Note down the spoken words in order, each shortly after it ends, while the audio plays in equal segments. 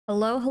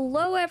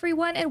Hello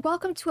everyone, and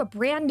welcome to a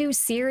brand new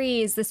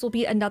series. This will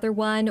be another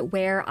one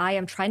where I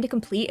am trying to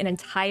complete an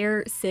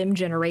entire sim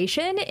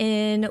generation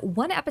in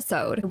one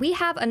episode. We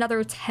have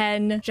another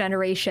 10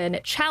 generation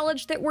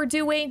challenge that we're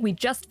doing. We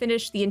just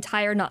finished the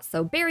entire Not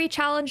So Berry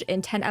challenge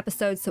in 10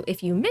 episodes, so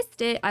if you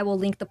missed it, I will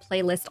link the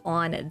playlist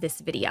on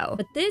this video.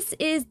 But this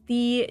is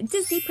the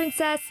Disney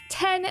Princess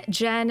 10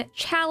 Gen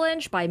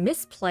challenge by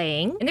Miss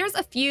Playing. And there's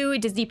a few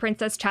Disney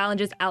Princess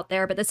challenges out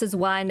there, but this is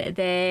one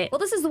that, well,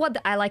 this is the one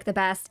that I like the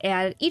best.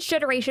 And each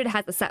generation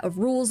has a set of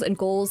rules and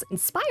goals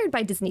inspired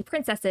by Disney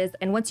princesses.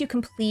 And once you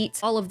complete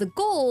all of the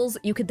goals,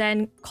 you could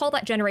then call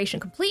that generation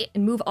complete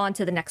and move on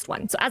to the next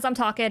one. So as I'm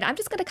talking, I'm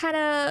just going to kind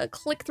of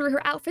click through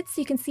her outfits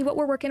so you can see what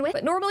we're working with.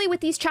 But normally with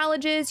these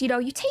challenges, you know,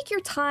 you take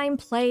your time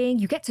playing,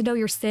 you get to know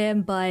your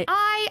sim, but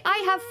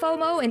I have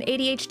FOMO and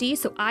ADHD,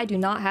 so I do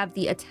not have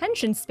the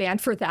attention span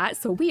for that.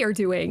 So we are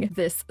doing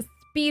this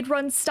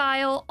speedrun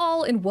style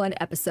all in one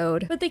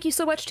episode. But thank you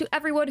so much to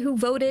everyone who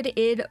voted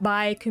in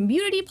my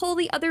community poll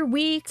the other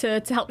week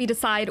to help me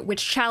decide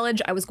which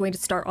challenge I was going to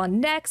start on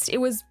next. It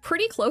was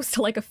pretty close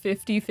to like a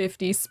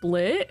 50-50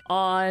 split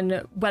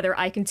on whether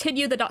I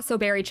continue the Not So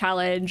Berry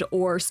challenge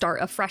or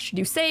start a fresh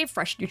new save,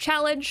 fresh new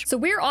challenge. So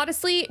we're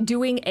honestly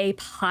doing a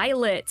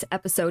pilot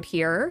episode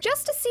here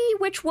just to see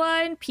which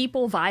one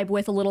people vibe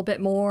with a little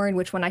bit more and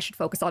which one I should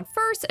focus on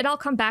first, and I'll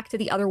come back to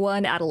the other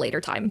one at a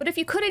later time. But if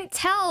you couldn't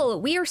tell,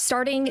 we are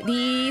starting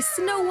the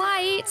Snow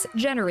White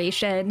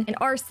generation, and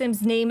our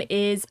sim's name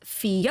is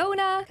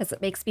Fiona because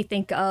it makes me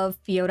think of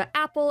Fiona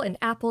Apple and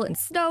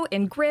Snow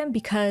and Grimm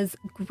because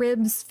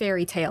Grimm's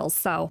fairy tales.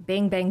 So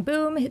bang bang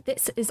boom,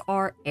 this is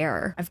our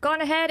heir. I've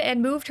gone ahead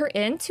and moved her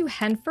into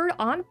Henford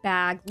on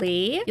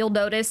Bagley. You'll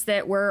notice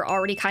that we're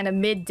already kind of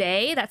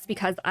midday. That's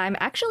because I'm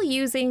actually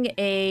using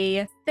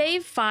a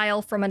save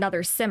file from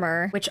another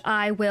simmer, which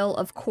I will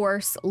of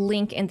course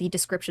link in the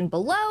description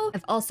below.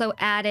 I've also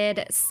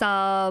added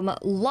some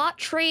lot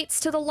traits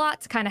to the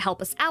lot to kind of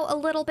help us out a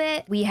little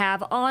bit. We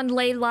have on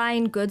ley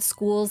line, good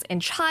schools,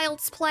 and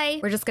child's play.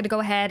 We're just going to go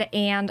ahead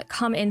and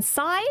come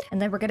inside, and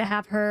then we're going to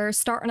have her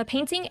start on a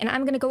painting, and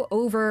I'm going to go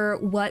over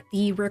what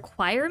the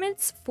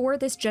requirements for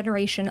this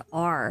generation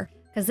are.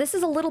 Because this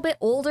is a little bit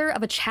older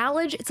of a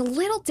challenge. It's a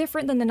little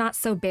different than the Not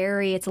So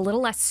Berry. It's a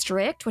little less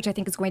strict, which I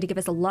think is going to give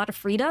us a lot of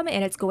freedom,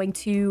 and it's going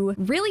to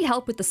really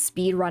help with the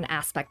speedrun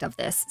aspect of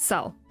this.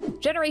 So,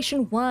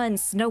 Generation 1,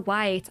 Snow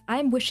White.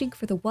 I'm wishing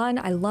for the one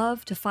I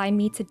love to find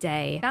me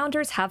today.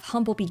 Founders have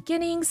humble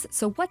beginnings,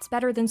 so what's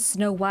better than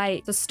Snow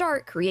White? To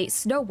start, create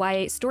Snow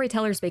White.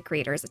 Storytellers make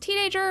creators a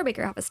teenager, make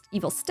her have an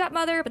evil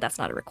stepmother, but that's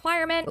not a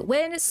requirement. But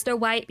when Snow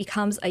White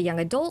becomes a young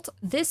adult,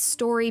 this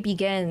story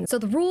begins. So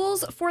the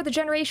rules for the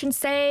generation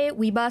say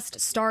we must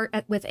start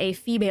with a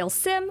female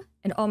sim.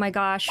 And oh my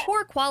gosh,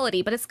 poor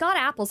quality, but it's got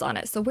apples on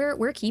it, so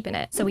we're keeping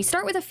it. So we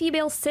start with a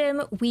female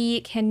sim.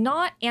 We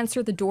cannot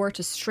answer the door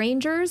to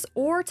strangers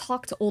or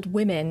talk to old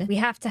women. We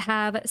have to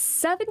have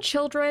 7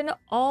 children,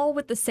 all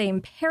with the same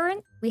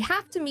parent. We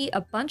have to meet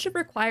a bunch of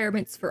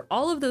requirements for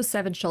all of those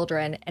 7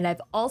 children, and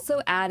I've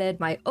also added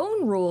my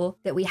own rule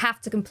that we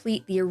have to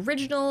complete the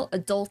original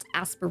adult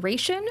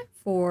aspiration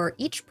for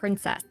each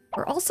princess.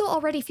 We're also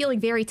already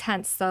feeling very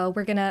tense, so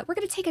we're gonna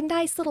take a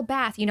nice little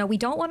bath. You know, we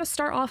don't want to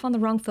start off on the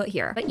wrong foot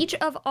here. But each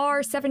of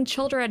our 7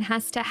 children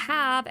has to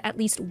have at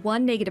least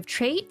 1 negative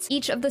trait.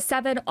 Each of the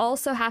 7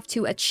 also have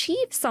to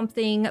achieve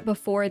something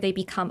before they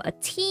become a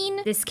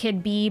teen. This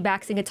could be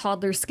maxing a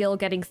toddler skill,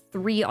 getting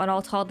 3 on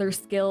all toddler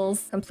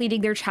skills,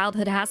 completing their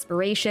childhood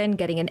aspiration,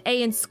 getting an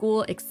A in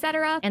school,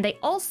 etc. And they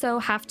also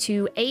have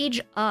to age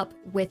up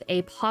with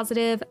a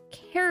positive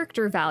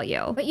character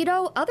value. But you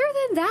know, other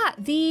than that,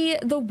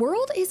 the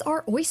world is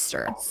our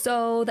oyster.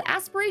 So the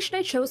aspiration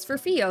I chose for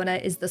Fiona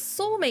is the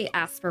soulmate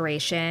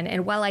aspiration.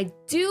 And while I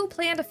do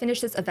plan to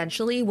finish this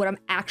eventually, what I'm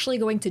actually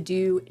going to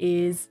do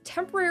is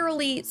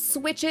temporarily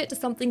switch it to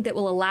something that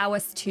will allow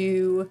us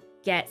to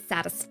get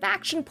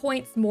satisfaction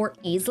points more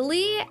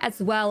easily,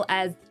 as well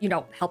as, you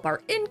know, help our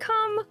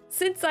income,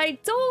 since I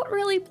don't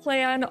really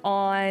plan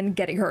on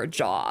getting her a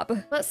job.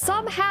 But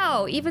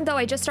somehow, even though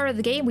I just started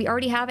the game, we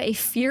already have a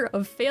fear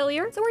of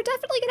failure, so we're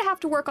definitely gonna have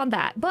to work on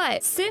that.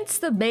 But since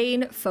the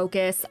main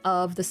focus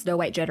of the Snow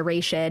White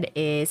generation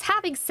is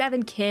having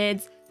 7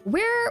 kids,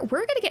 we're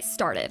gonna get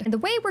started. And the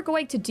way we're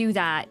going to do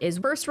that is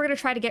first we're gonna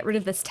try to get rid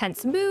of this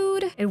tense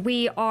mood, and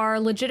we are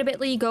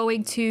legitimately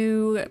going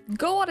to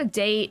go on a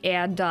date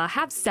and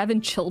have 7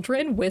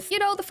 children with, you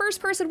know, the first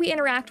person we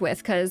interact with,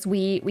 because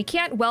we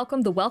can't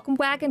welcome the welcome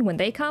wagon when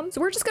they come. So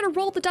we're just gonna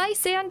roll the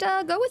dice and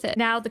go with it.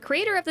 Now, the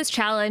creator of this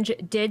challenge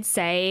did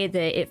say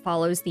that it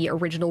follows the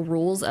original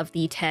rules of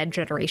the 10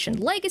 generation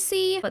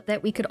legacy, but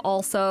that we could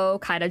also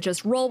kind of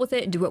just roll with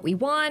it and do what we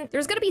want.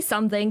 There's gonna be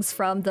some things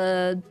from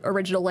the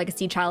original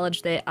legacy challenge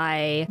that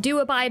I do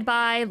abide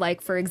by.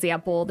 Like, for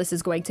example, this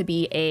is going to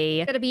be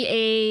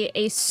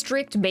a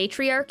strict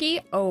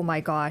matriarchy. Oh my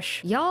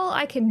gosh. Y'all,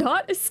 I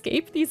cannot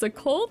escape these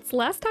occults.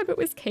 Last time it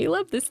was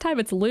Caleb. This time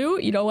it's Lou.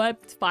 You know what?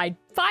 It's fine.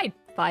 Fine.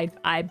 fine.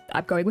 I'm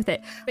going with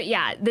it. But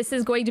yeah, this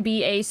is going to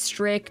be a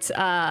strict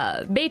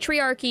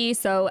matriarchy.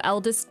 So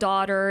eldest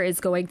daughter is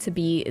going to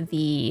be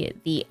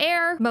the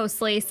heir,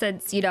 mostly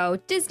since, you know,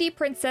 Disney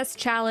princess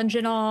challenge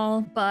and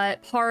all.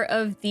 But part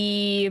of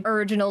the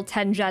original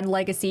 10 gen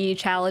legacy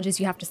challenge is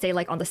you have to stay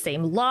like on the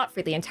same lot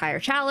for the entire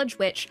challenge,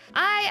 which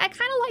I kind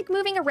of like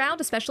moving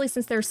around, especially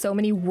since there's so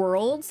many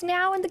worlds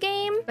now in the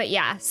game. But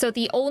yeah, so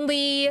the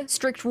only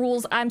strict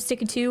rules I'm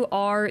sticking to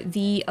are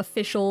the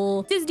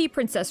official Disney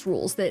princess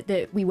rules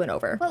that we went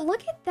over. But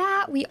look at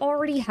that. We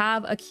already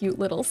have a cute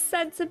little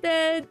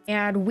sentiment,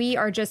 and we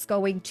are just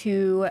going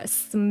to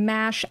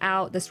smash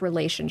out this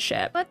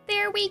relationship. But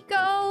there we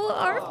go.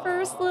 Our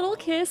first little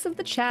kiss of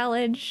the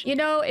challenge. You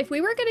know, if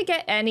we were going to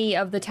get any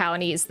of the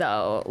townies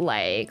though,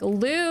 like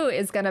Lou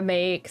is going to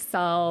make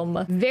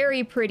some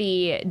very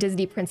pretty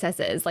Disney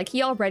princesses. Like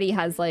he already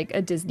has like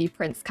a Disney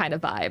prince kind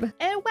of vibe.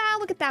 And wow,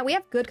 look at that. We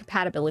have good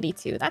compatibility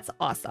too. That's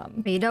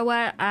awesome. But you know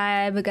what?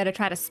 I'm going to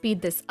try to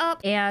speed this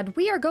up, and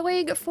we are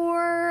going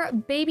for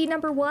baby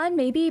number 1,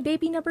 maybe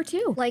baby number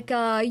 2. Like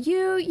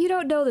you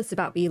don't know this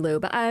about me, Lou,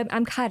 but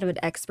I'm kind of an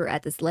expert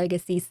at this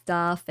legacy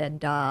stuff.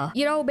 And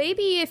you know,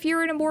 maybe if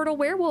you're an immortal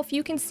werewolf,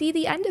 you can see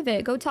the end of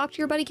it. Go talk to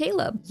your buddy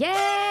Caleb.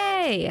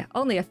 Yay!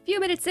 Only a few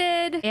minutes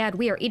in, and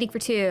we are eating for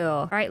 2.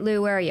 All right,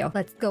 Lou, where are you?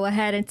 Let's go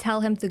ahead and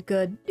tell him the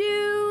good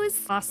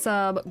news.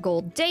 Awesome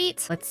goal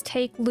date. Let's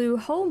take Lou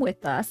home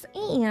with us,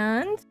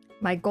 and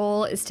my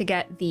goal is to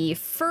get the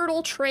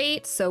fertile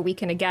trait so we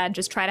can, again,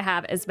 just try to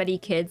have as many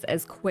kids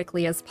as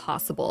quickly as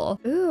possible.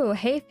 Ooh,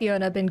 hey,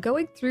 Fiona, been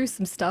going through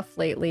some stuff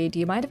lately. Do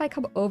you mind if I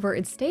come over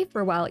and stay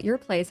for a while at your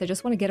place? I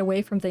just want to get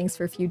away from things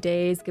for a few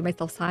days, give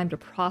myself time to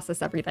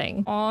process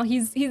everything. Aw,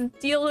 he's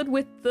dealing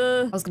with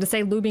the, I was going to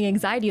say looming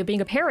anxiety of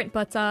being a parent,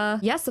 but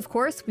yes, of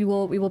course, we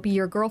will be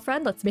your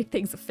girlfriend. Let's make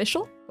things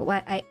official. But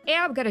what I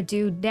am gonna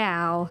do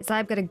now is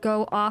I'm gonna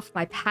go off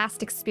my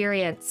past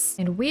experience,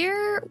 and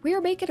we're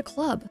making a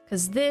club,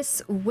 because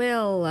this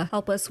will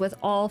help us with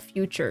all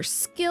future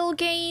skill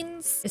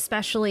gains,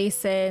 especially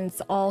since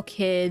all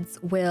kids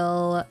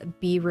will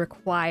be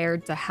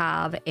required to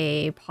have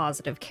a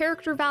positive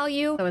character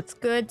value. So it's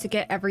good to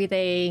get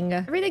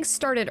everything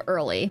started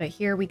early. But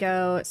here we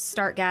go,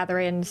 start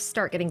gathering,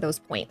 start getting those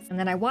points. And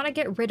then I want to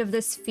get rid of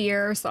this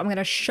fear, so I'm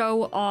gonna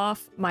show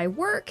off my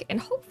work, and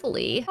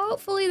hopefully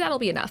that'll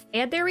be enough.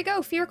 And there we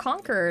go, fear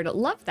conquered.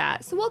 Love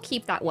that. So we'll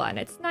keep that one.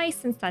 It's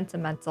nice and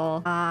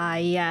sentimental. Ah,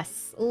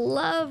 yes,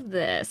 love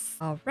this.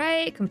 All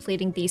right,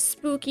 completing the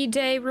spooky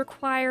day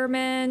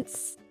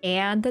requirements.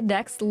 And the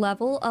next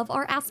level of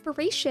our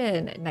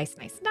aspiration. Nice,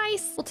 nice,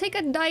 nice. We'll take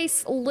a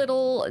nice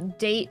little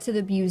date to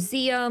the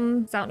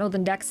museum. So I don't know the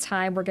next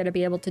time we're going to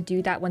be able to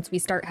do that once we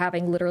start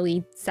having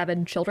literally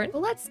 7 children.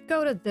 But let's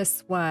go to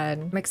this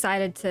one. I'm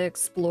excited to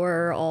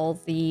explore all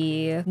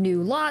the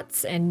new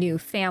lots and new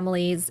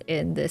families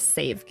in this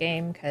save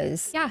game,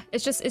 because yeah,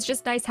 it's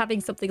just nice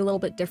having something a little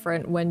bit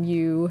different when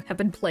you have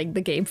been playing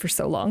the game for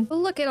so long. But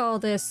look at all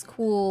this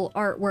cool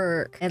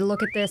artwork, and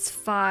look at this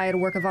fine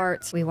work of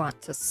art. We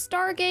want to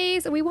stargaze,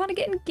 and we want to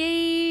get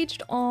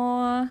engaged.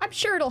 Aw, I'm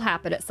sure it'll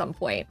happen at some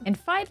point. And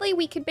finally,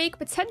 we can make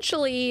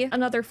potentially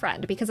another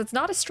friend, because it's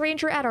not a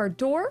stranger at our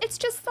door. It's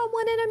just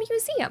someone in a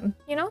museum,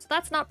 you know? So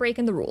that's not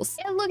breaking the rules.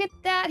 And look at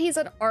that. He's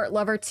an art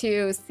lover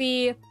too.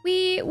 See,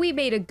 we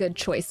made a good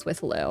choice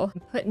with Lou.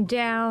 I'm putting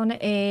down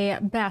a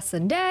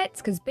bassinet,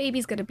 because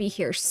baby's gonna be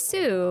here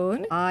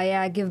soon. Ah,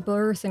 yeah, give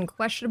birth in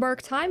question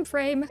mark time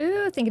frame.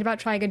 Ooh, thinking about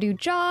trying a new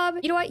job.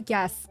 You know what?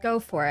 Yes, go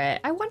for it.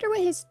 I wonder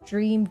what his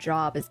dream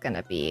job is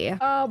gonna be.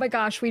 Oh my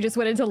gosh, we just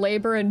went into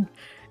labor and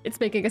it's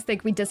making us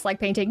think we dislike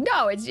painting.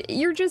 No,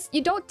 you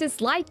don't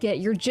dislike it.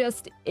 You're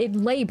just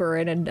in labor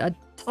and in a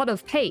ton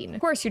of pain.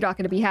 Of course, you're not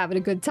going to be having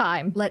a good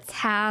time. Let's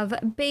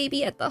have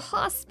baby at the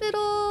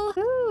hospital.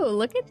 Ooh,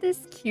 look at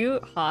this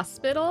cute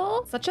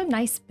hospital. Such a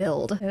nice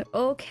build.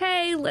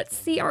 Okay, let's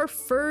see our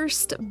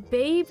first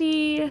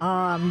baby.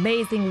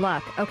 Amazing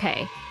luck.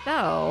 Okay,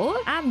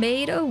 so I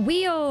made a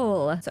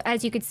wheel. So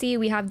as you can see,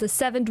 we have the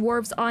 7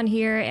 dwarves on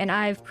here, and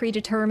I've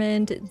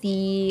predetermined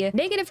the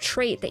negative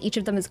trait that each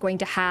of them is going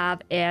to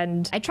have.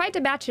 And I tried to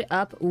match it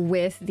up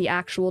with the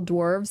actual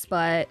dwarves,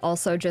 but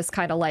also just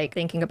kind of like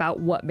thinking about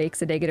what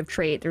makes a negative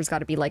trait. There's got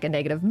to be like a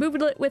negative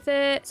movelet with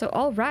it. So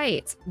all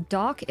right,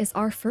 Doc is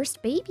our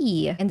first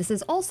baby, and this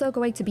is also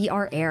going to be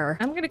our heir.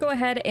 I'm gonna go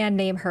ahead and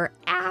name her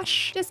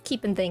Ash, just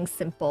keeping things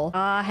simple.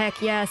 Ah, heck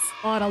yes,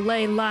 on a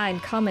ley line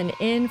coming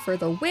in for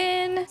the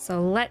win.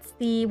 So let's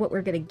see what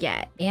we're gonna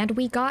get. And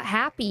we got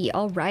happy.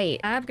 All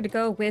right, I'm gonna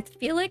go with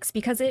Felix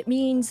because it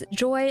means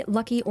joy,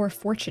 lucky, or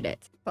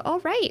fortunate. But all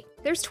right,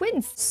 there's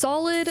twins.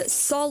 Solid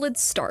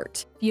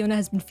start. Fiona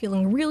has been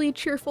feeling really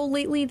cheerful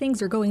lately. Things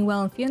are going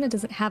well, and Fiona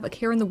doesn't have a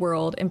care in the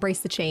world. Embrace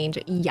the change.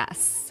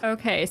 Yes.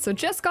 Okay, so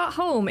just got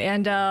home,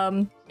 and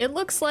it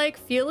looks like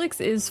Felix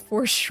is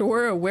for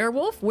sure a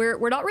werewolf.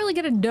 We're not really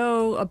gonna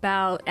know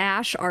about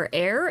Ash, our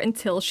heir,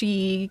 until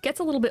she gets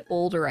a little bit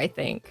older, I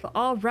think. But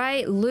all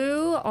right,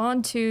 Lou,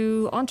 on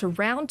to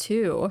round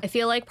 2. I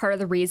feel like part of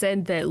the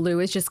reason that Lou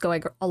is just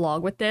going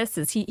along with this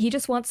is he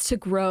just wants to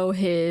grow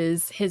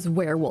his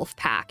werewolf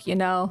pack. you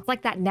know? It's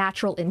like that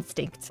natural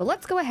instinct. So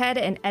let's go ahead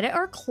and edit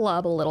our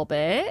club a little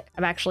bit.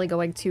 I'm actually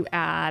going to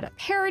add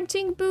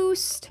parenting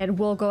boost, and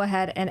we'll go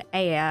ahead and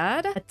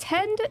add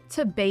attend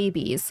to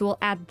babies. So we'll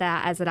add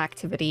that as an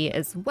activity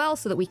as well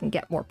so that we can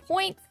get more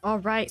points. All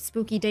right,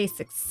 spooky day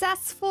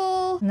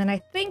successful. And then I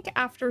think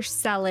after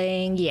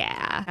selling,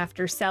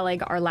 after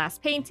selling our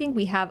last painting,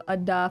 we have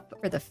enough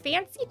for the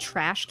fancy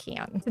trash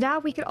can. So now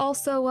we could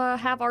also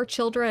have our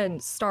children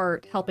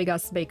start helping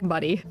us make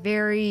money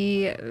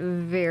very,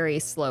 very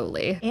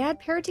slowly. And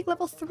parenting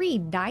level 3,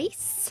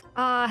 nice.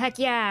 Heck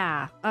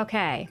yeah.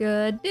 Okay,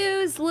 good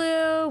news,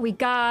 Lou. We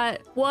got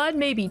 1,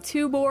 maybe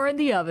 2 more in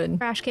the oven.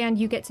 Trash can,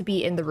 you get to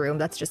be in the room.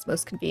 That's just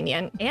most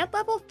convenient. And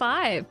level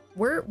 5.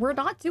 We're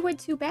not doing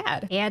too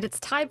bad. And it's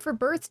time for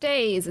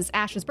birthdays. It's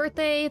Ash's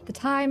birthday. The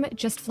time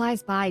just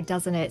flies by,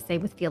 doesn't it?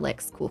 Same with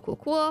Felix. Cool, cool,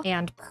 cool.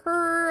 And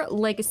per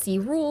legacy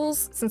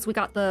rules, since we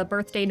got the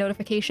birthday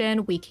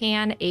notification, we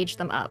can age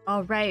them up.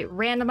 All right,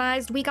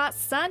 randomized. We got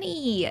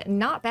Sunny.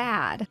 Not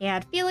bad.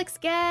 And Felix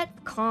gets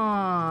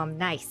calm.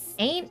 Nice.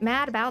 Ain't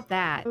mad about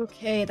that.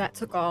 Okay, that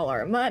took all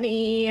our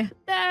money.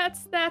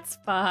 That's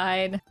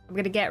fine. I'm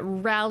gonna get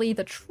rally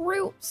the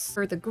troops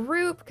for the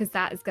group because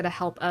that is gonna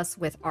help us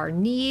with our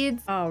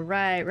needs. All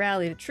right,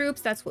 rally the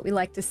troops. That's what we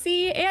like to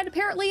see. And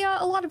apparently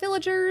a lot of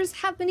villagers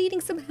have been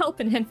needing some help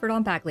in Henford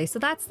on Bagley. So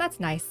that's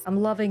nice.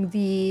 I'm loving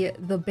the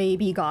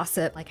baby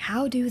gossip. Like,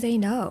 how do they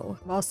know?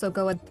 I'm also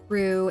going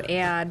through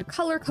and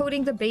color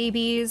coding the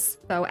babies.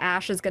 So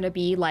Ash is going to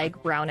be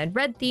like brown and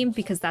red themed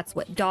because that's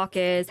what Doc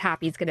is.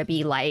 Happy's going to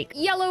be like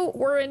yellow,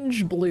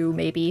 orange, blue,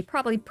 maybe.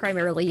 Probably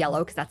primarily yellow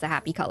because that's a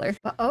happy color.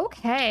 But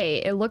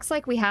okay, it looks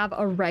like we have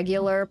a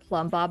regular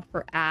plumb bob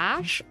for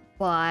Ash,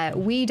 but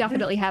we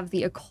definitely have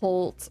the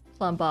occult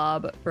plumb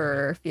bob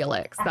for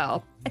Felix.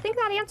 So I think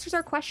that answers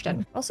our question.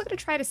 I'm also going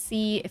to try to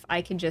see if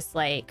I can just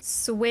like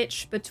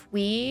switch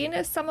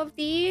between some of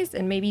these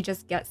and maybe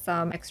just get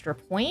some extra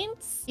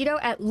points. You know,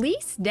 at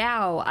least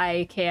now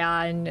I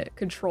can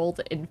control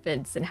the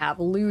infants and have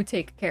Lou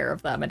take care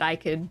of them, and I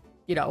could,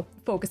 you know,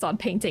 focus on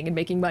painting and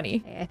making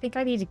money. Okay, I think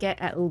I need to get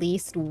at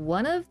least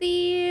one of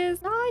these.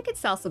 Oh, I could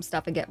sell some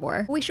stuff and get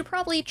more. We should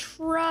probably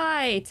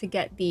try to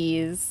get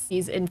these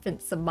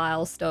infants some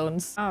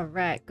milestones. All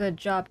right, good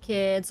job,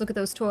 kids. Look at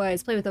those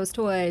toys. Play with those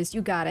toys.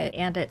 You got it.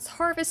 And it's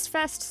Harvest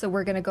Fest, so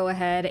we're gonna go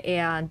ahead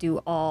and do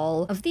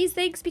all of these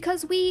things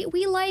because we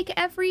like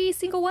every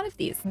single one of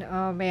these.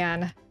 Oh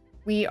man.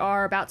 We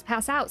are about to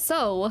pass out,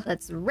 so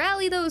let's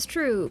rally those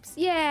troops.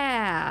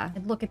 Yeah.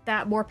 And look at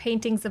that, more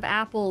paintings of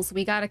apples.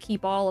 We gotta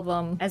keep all of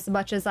them as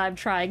much as I'm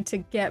trying to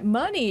get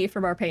money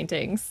from our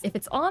paintings. If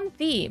it's on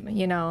theme,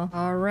 you know.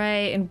 All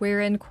right, and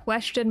we're in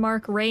question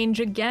mark range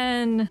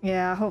again.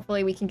 Yeah,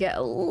 hopefully we can get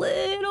a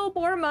little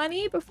more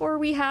money before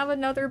we have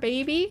another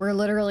baby. We're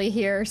literally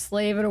here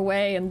slaving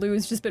away, and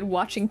Lou's just been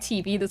watching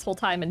TV this whole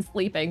time and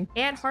sleeping.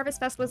 And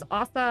Harvest Fest was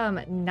awesome.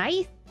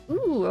 Nice.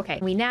 Ooh, okay.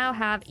 We now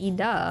have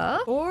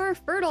enough for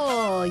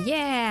fertile.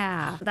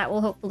 Yeah. So that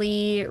will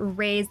hopefully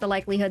raise the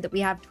likelihood that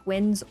we have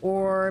twins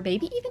or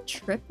maybe even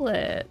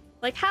triplets.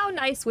 Like, how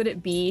nice would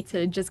it be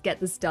to just get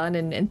this done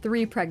in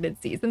 3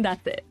 pregnancies and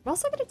that's it? We're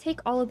also going to take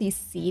all of these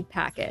seed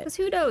packets because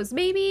who knows,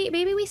 maybe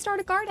we start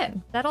a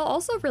garden. That'll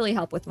also really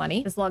help with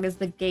money as long as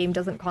the game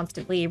doesn't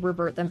constantly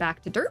revert them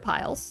back to dirt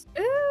piles.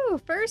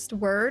 Ooh, first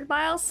word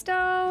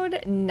milestone.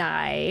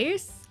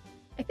 Nice.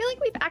 I feel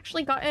like we've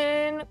actually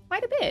gotten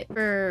quite a bit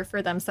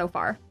for them so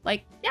far.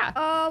 Like, yeah.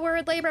 Oh, we're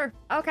in labor.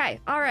 Okay.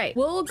 All right.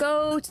 We'll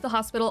go to the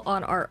hospital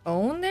on our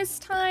own this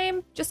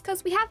time just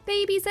because we have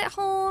babies at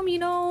home, you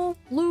know.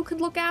 Lou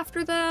could look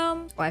after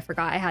them. Oh, I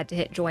forgot I had to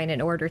hit join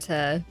in order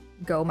to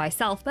go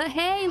myself, but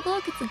hey,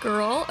 look, it's a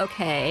girl.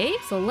 Okay,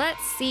 so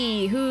let's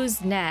see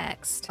who's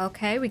next.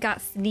 Okay, we got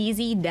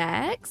Sneezy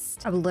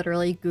next. I'm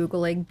literally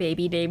Googling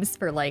baby names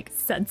for like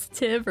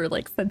sensitive or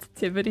like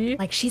sensitivity.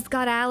 Like, she's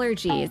got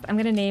allergies. I'm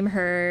gonna name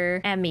her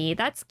Emmy.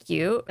 That's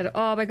cute. And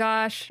oh my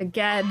gosh,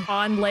 again,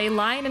 on ley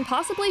line and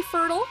possibly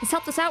fertile. This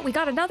helped us out. We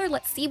got another.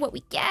 Let's see what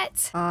we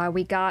get.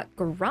 We got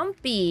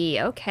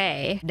Grumpy.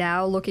 Okay,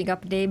 now looking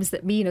up names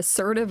that mean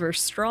assertive or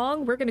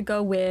strong, we're gonna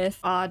go with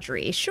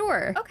Audrey.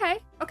 Sure.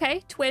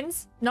 Okay,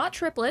 twins, not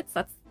triplets.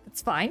 That's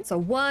fine. So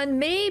 1,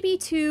 maybe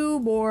 2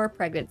 more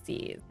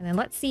pregnancies. And then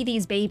let's see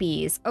these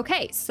babies.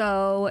 Okay,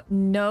 so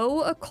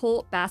no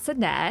occult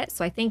bassinet.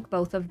 So I think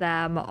both of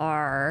them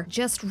are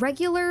just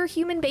regular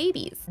human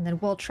babies. And then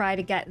we'll try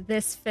to get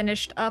this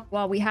finished up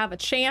while we have a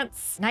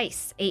chance.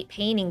 Nice, 8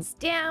 paintings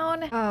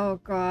down. Oh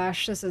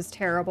gosh, this is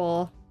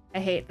terrible. I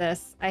hate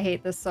this. I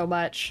hate this so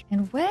much.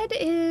 And when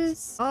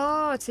is...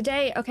 Oh,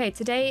 today. Okay,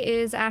 today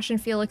is Ash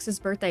and Felix's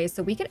birthday,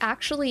 so we could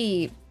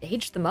actually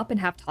age them up and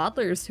have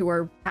toddlers who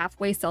are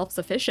halfway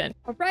self-sufficient.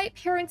 All right,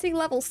 parenting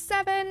level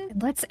 7.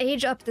 Let's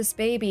age up this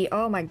baby.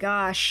 Oh my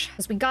gosh.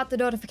 As we got the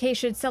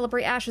notification,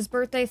 celebrate Ash's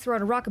birthday, throw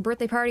out a rocket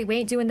birthday party. We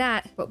ain't doing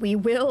that, but we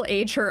will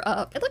age her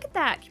up. And look at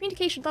that.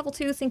 Communication level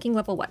 2, thinking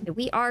level 1.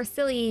 We are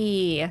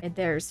silly. And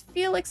there's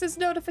Felix's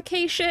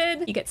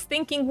notification. He gets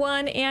thinking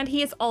 1, and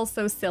he is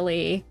also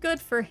silly. Good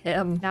for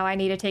him. Now I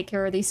need to take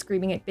care of these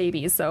screaming at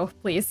babies, so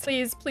please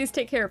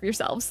take care of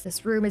yourselves.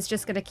 This room is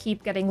just gonna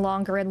keep getting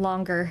longer and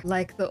longer.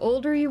 Like, the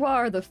older you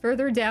are, the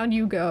further down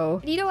you go.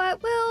 And you know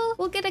what?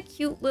 We'll get a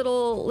cute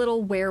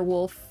little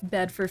werewolf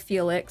bed for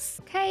Felix.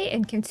 Okay,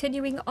 and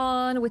continuing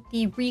on with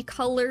the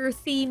recolor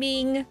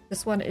theming.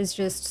 This one is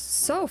just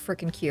so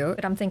freaking cute.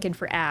 But I'm thinking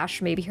for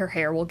Ash, maybe her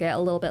hair will get a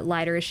little bit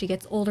lighter as she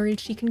gets older and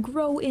she can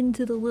grow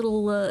into the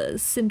little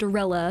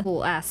Cinderella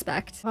whole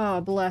aspect.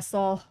 Oh, bless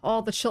all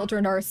the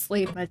children are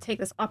asleep. I'm gonna take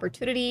this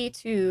opportunity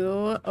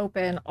to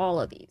open all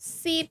of these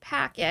seed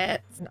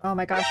packets. And oh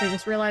my gosh, I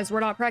just realized we're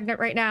not pregnant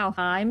right now.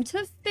 Time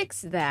to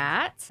fix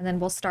that. And then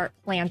we'll start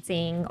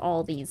planting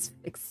all these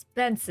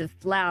expensive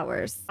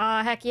flowers.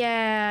 Heck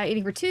yeah.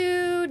 Eating for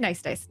 2.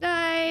 Nice, nice,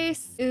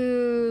 nice.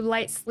 Ooh,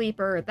 light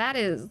sleeper. That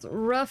is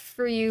rough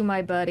for you,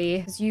 my buddy,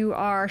 because you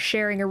are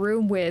sharing a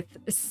room with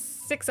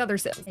 6 other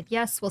Sims. And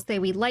yes, we'll say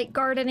we like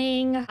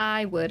gardening.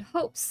 I would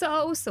hope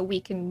so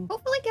we can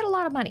hopefully get a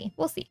lot of money.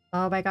 We'll see.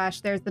 Oh my gosh,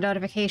 there's the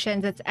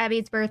notifications. It's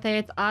Abby's birthday.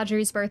 It's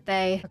Audrey's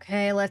birthday.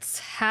 Okay, let's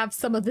have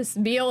some of this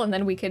meal and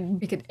then we can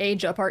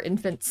age up our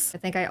infants. I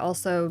think I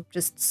also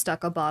just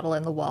stuck a bottle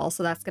in the wall,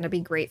 so that's gonna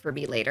be great for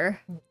me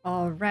later.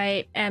 All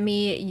right,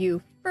 Emmy,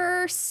 you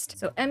first.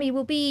 So Emmy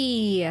will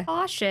be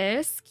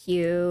cautious,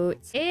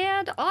 cute,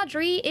 and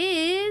Audrey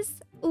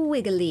is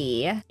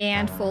wiggly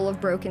and full of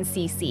broken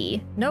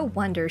CC. No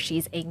wonder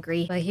she's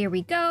angry. But here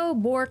we go,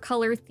 more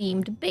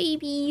color-themed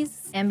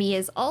babies. Emmy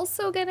is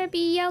also gonna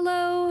be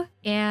yellow,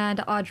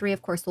 and Audrey,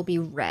 of course, will be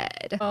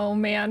red. Oh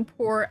man,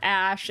 poor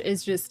Ash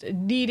is just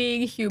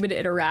needing human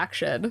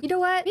interaction. You know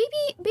what?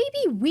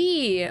 Maybe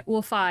we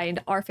will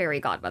find our fairy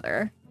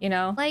godmother, you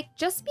know? Like,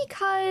 just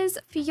because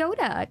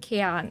Fiona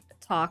can't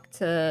talk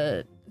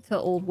to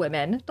old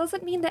women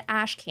doesn't mean that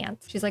Ash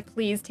can't. She's like,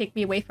 please take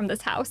me away from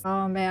this house.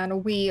 Oh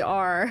man, we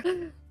are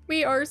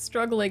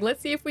struggling.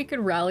 Let's see if we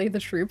can rally the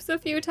troops a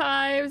few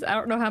times. I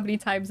don't know how many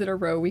times in a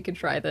row we can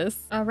try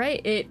this. All right,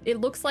 it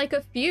looks like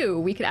a few.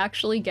 We could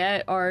actually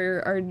get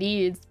our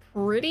needs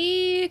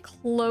pretty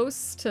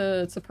close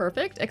to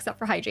perfect, except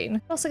for hygiene.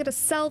 I'm also gonna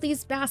sell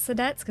these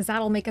bassinets because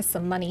that'll make us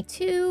some money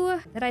too.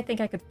 Then I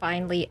think I could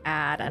finally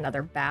add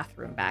another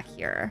bathroom back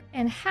here.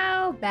 And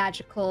how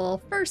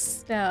magical.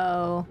 First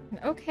though.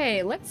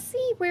 Okay, let's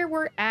see where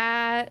we're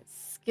at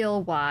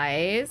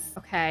skill-wise.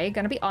 Okay,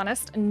 gonna be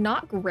honest,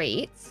 not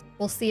great.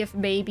 We'll see if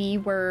maybe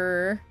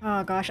we're...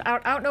 Oh gosh, I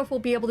don't know if we'll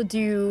be able to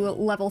do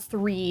level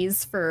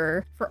 3s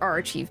for our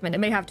achievement. It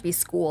may have to be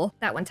school.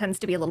 That one tends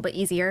to be a little bit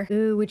easier.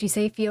 Ooh, would you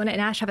say Fiona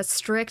and Ash have a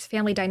strict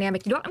family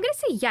dynamic? You know what? I'm gonna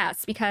say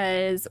yes,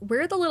 because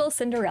we're the little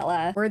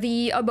Cinderella. We're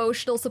the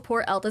emotional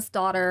support eldest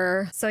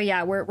daughter. So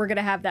yeah, we're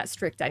gonna have that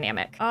strict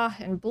dynamic.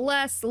 And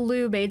bless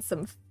Lou made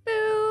some food.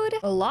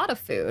 A lot of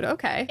food,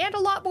 okay. And a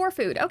lot more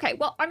food. Okay,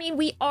 well, I mean,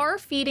 we are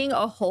feeding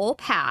a whole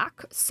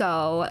pack,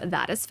 so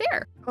that is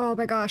fair. Oh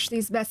my gosh,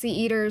 these messy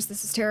eaters,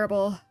 this is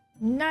terrible.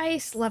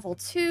 Nice, level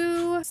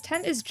 2. This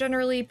tent is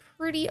generally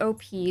pretty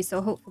OP,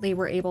 so hopefully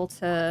we're able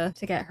to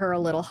get her a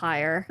little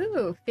higher.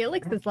 Ooh,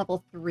 Felix is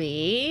level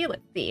 3.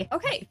 Let's see.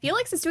 Okay,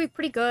 Felix is doing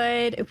pretty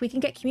good. If we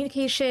can get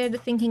communication,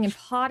 thinking, and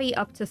potty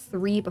up to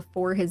 3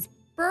 before his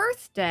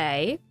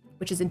birthday,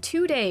 which is in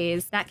 2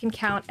 days, that can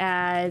count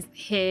as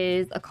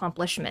his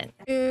accomplishment.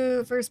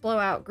 Ooh, first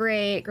blowout.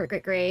 Great, great,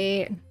 great,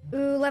 great.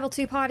 Ooh, level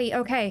 2 potty.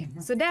 Okay,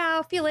 so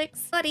now,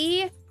 Felix,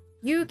 buddy,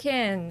 you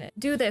can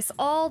do this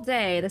all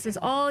day. This is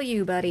all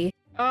you, buddy.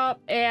 Oh,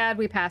 and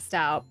we passed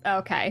out.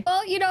 Okay.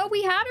 Well, you know,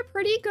 we had a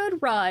pretty good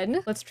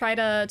run. Let's try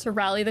to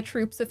rally the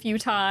troops a few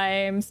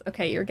times.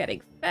 Okay, you're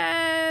getting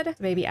fed. So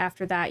maybe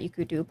after that, you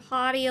could do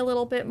potty a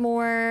little bit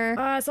more.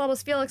 It's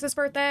almost Felix's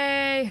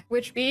birthday,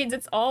 which means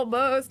it's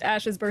almost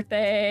Ash's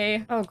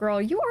birthday. Oh,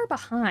 girl, you are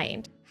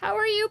behind. How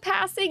are you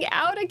passing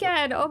out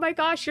again? Oh my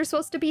gosh, you're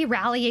supposed to be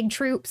rallying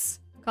troops.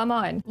 Come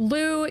on.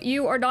 Lou,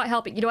 you are not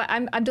helping. You know what?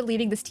 I'm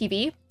deleting this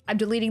TV. I'm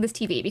deleting this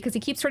TV because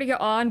he keeps turning it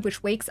on,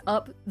 which wakes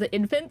up the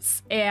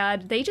infants,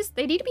 and they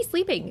need to be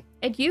sleeping.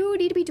 And you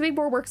need to be doing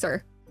more work,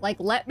 sir. Like,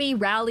 let me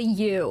rally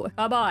you.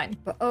 Come on.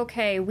 But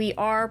okay, we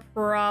are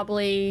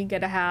probably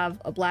gonna have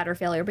a bladder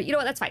failure, but you know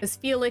what? That's fine. Because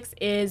Felix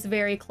is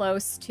very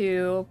close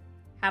to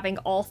having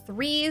all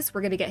 3s.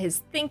 We're gonna get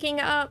his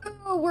thinking up.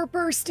 Oh, we're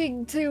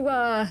bursting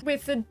to,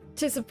 with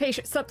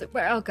anticipation, something.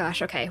 Oh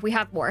gosh, okay, we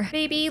have more.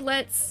 Baby,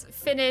 let's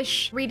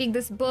finish reading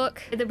this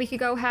book, and then we could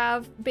go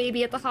have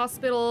baby at the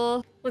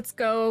hospital. Let's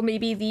go.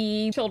 Maybe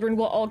the children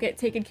will all get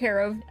taken care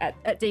of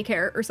at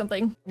daycare or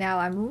something. Now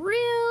I'm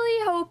really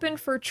hoping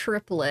for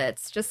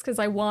triplets just because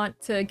I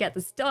want to get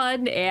this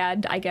done,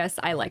 and I guess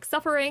I like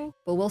suffering,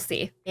 but we'll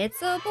see.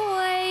 It's a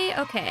boy.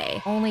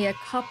 Okay, only a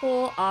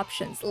couple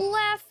options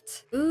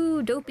left.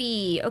 Ooh,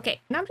 dopey.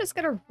 Okay, and I'm just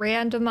gonna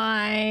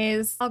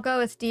randomize. I'll go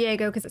with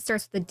Diego because it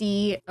starts with a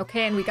D.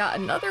 Okay, and we got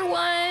another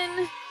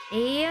one.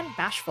 And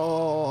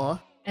bashful.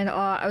 And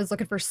I was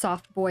looking for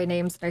soft boy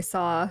names and I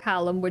saw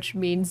Callum, which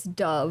means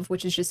dove,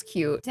 which is just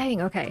cute.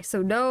 Dang, okay,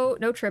 so no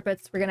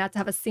triplets. We're gonna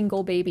have a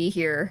single baby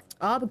here.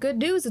 But good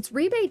news, it's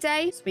rebate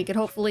day, so we could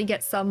hopefully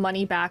get some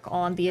money back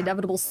on the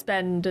inevitable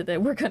spend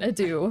that we're gonna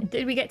do.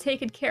 Did we get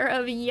taken care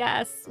of?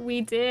 Yes,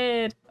 we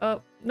did.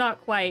 Oh,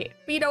 not quite.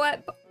 But you know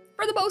what?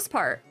 For the most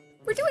part,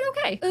 we're doing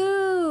okay.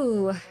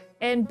 Ooh.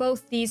 And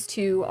both these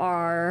two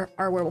are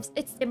werewolves.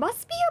 It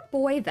must be a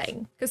boy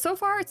thing, because so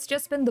far it's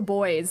just been the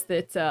boys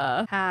that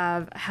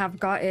have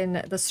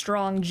gotten the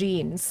strong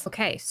genes.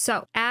 Okay,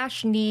 so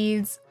Ash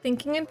needs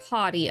thinking and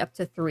potty up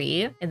to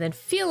 3, and then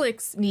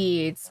Felix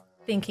needs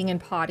thinking and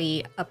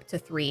potty up to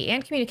 3,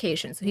 and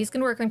communication. So he's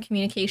gonna work on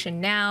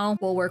communication now.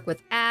 We'll work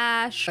with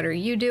Ash. What are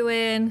you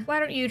doing? Why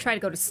don't you try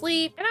to go to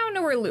sleep? And I don't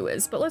know where Lou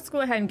is, but let's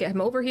go ahead and get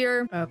him over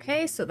here.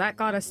 Okay, so that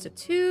got us to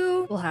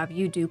 2. We'll have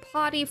you do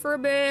potty for a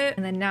bit.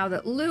 And then now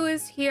that Lou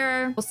is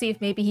here, we'll see if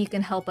maybe he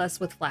can help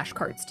us with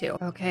flashcards too.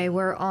 Okay,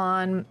 we're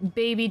on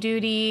baby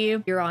duty.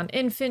 You're on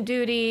infant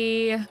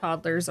duty.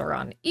 Toddlers are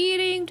on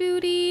eating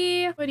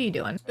duty. What are you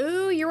doing?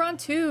 Ooh, you're on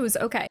 2s.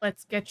 Okay,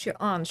 let's get you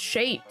on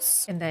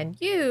shapes. And then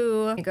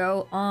you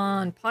go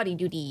on potty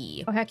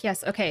duty. Oh, heck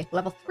yes. Okay,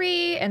 level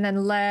 3, and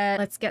then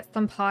let's get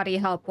some potty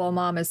help while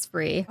mom is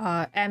free.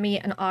 Emmy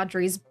and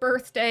Audrey's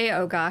birthday.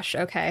 Oh gosh,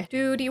 okay.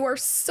 Dude, you are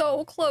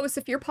so close.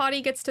 If your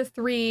potty gets to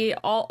 3,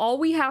 all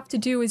we have to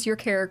do is your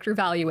character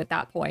value at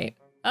that point.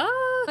 Ah,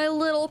 my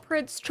little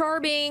Prince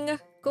Charming.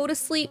 Go to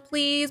sleep,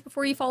 please,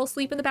 before you fall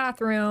asleep in the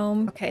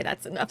bathroom. Okay,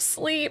 that's enough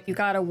sleep. You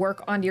gotta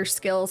work on your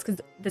skills because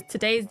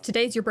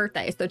today's your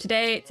birthday. So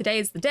today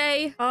is the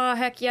day. Oh,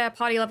 heck yeah,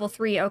 potty level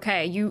 3.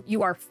 Okay,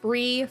 you are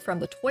free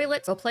from the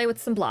toilet, so play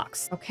with some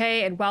blocks.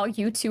 Okay, and while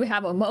you two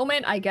have a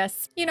moment, I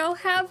guess, you know,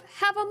 have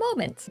a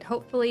moment.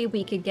 Hopefully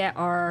we could get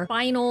our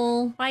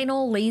final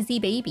lazy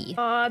baby.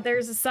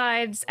 There's a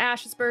side's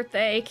Ash's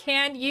birthday.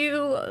 Can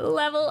you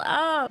level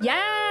up?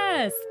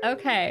 Yes!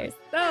 Okay,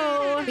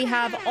 so we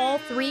have all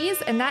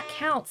 3s, and that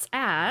counts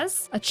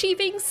as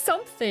achieving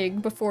something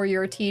before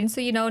you're a teen.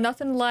 So, you know,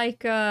 nothing like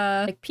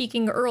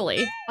peaking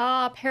early.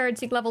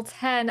 Parenting level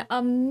 10.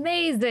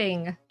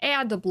 Amazing.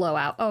 And a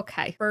blowout.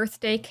 Okay.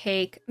 Birthday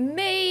cake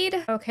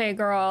made. Okay,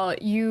 girl,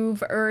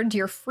 you've earned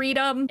your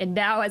freedom. And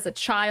now as a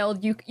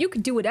child, you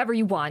can do whatever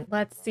you want.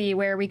 Let's see,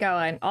 where are we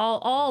going?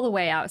 All the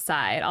way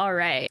outside. All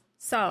right.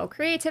 So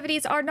creativity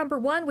is our number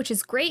 1, which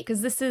is great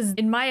because this is,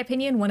 in my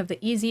opinion, one of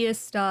the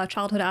easiest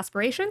childhood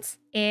aspirations.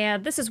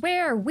 And this is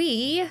where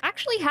we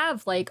actually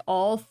have like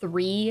all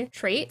 3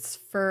 traits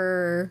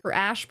for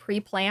Ash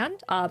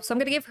pre-planned. So I'm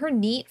going to give her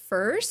neat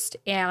first.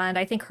 And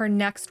I think her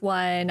next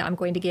one I'm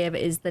going to give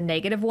is the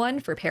negative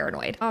one for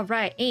paranoid. All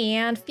right.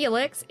 And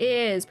Felix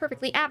is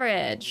perfectly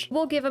average.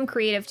 We'll give him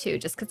creative too,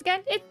 just because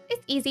again,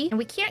 it's easy and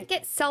we can't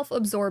get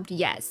self-absorbed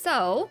yet.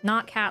 So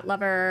not cat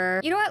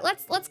lover. You know what?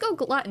 Let's go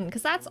glutton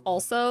because that's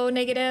also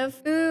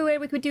negative. Ooh, and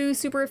we could do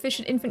super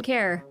efficient infant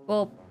care.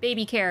 Well,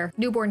 baby care,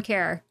 newborn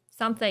care.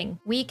 Something.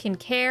 We can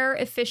care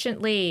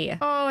efficiently.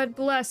 Oh, and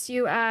bless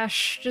you,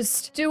 Ash.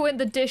 Just doing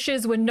the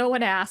dishes when no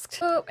one asked.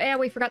 Oh, and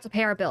we forgot to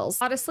pay our bills.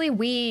 Honestly,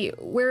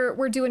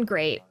 we're doing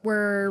great.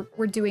 We're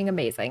doing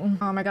amazing.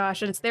 Oh my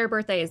gosh, and it's their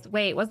birthdays.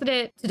 Wait, wasn't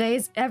it?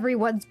 Today's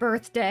everyone's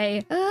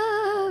birthday.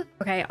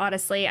 Okay,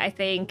 honestly, I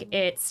think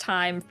it's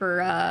time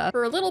for a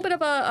little bit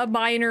of a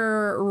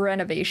minor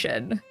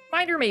renovation.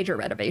 Minor major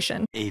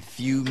renovation. A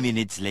few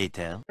minutes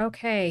later.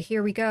 Okay,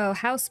 here we go.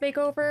 House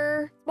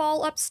makeover.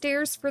 Small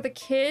upstairs for the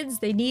kids.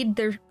 They need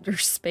their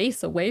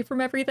space away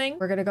from everything.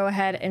 We're gonna go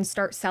ahead and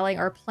start selling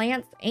our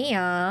plants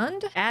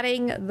and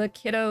adding the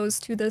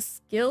kiddos to the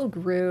skill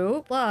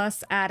group,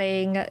 plus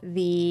adding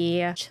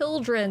the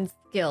children's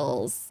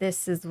skills.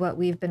 This is what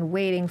we've been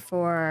waiting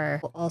for.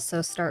 We'll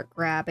also start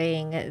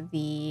grabbing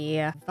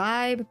the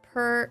vibe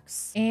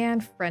perks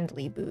and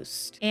friendly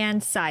boost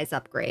and size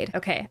upgrade.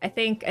 Okay, I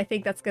think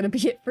that's gonna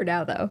be it for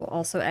now though. We'll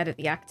also edit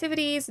the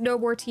activities, no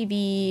more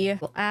TV.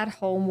 We'll add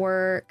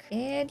homework,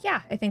 and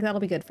yeah, I think that'll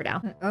be good for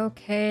now.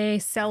 Okay,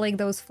 selling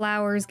those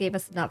flowers gave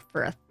us enough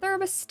for a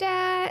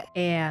thermostat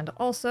and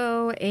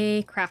also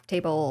a craft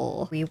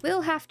table. We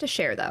will have to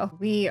share though.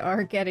 We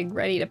are getting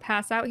ready to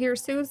pass out here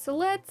soon, so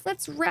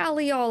let's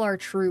rally all our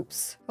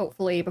troops,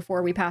 hopefully,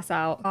 before we pass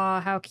out. Oh,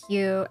 how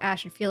cute.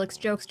 Ash and Felix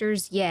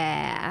jokesters.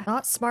 Yeah.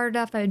 Not smart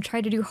enough. I've been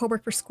trying to do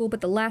homework for school,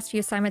 but the last few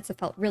assignments have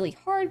felt really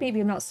hard. Maybe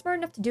I'm not smart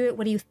enough to do it.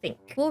 What do you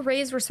think? We'll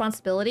raise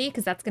responsibility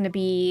because that's going to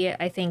be,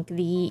 I think,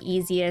 the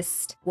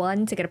easiest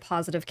one to get a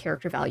positive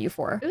character value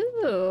for.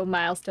 Ooh,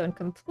 milestone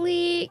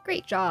complete.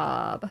 Great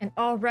job. And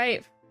all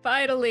right,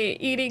 finally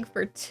eating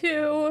for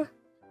 2.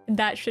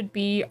 That should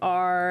be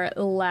our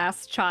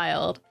last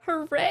child.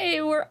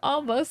 Hooray, we're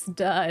almost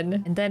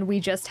done. And then we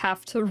just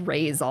have to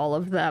raise all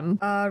of them.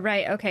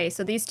 Right, okay,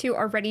 so these two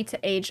are ready to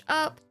age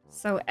up.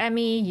 So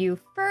Emmy, you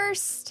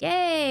first.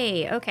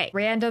 Yay, okay.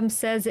 Random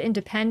says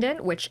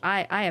independent, which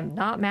I am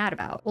not mad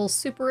about. We'll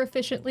super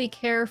efficiently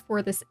care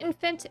for this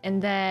infant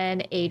and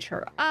then age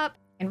her up.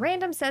 And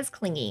Random says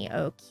clingy.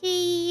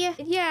 Okay.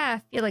 Yeah,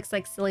 Felix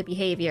likes silly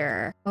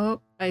behavior.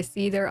 Oh, I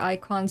see their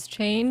icons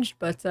changed,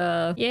 but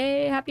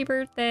yay, happy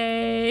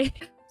birthday.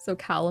 So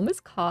Callum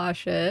is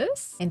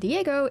cautious. And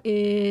Diego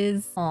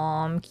is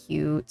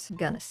cute.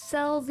 Gonna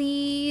sell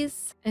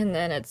these. And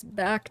then it's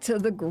back to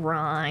the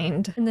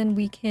grind. And then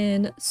we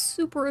can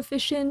super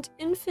efficient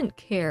infant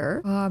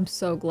care. Oh, I'm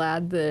so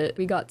glad that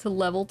we got to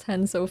level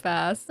 10 so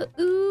fast.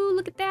 Ooh,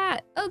 look at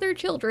that. Other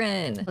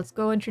children. Let's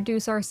go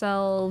introduce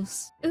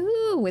ourselves.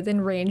 Ooh,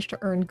 within range to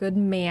earn good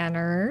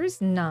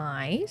manners.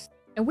 Nice.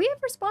 And we have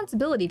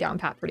responsibility down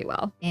pat pretty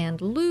well.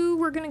 And Lou,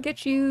 we're gonna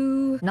get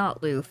you,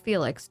 not Lou,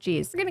 Felix,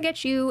 geez. We're gonna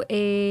get you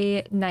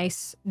a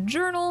nice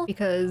journal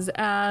because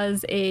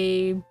as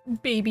a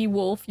baby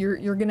wolf,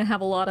 you're gonna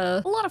have a lot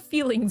of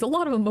feelings, a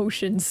lot of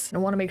emotions. And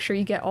I wanna make sure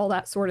you get all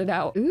that sorted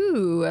out.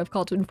 Ooh, I've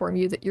called to inform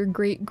you that your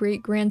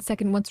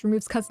great-great-grandsecond once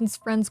removed cousin's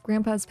friend's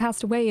grandpa has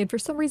passed away and for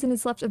some reason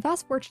has left a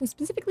vast fortune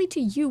specifically to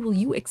you. Will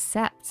you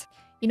accept?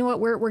 You know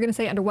what, we're gonna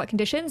say under what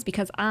conditions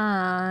because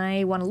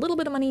I want a little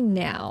bit of money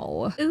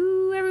now.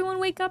 Ooh, everyone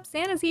wake up,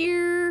 Santa's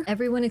here.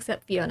 Everyone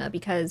except Fiona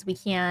because we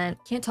can't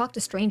talk to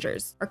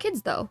strangers. Our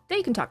kids though,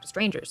 they can talk to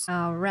strangers.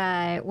 All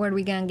right, what are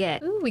we gonna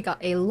get? Ooh, we got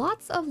a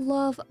lots of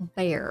love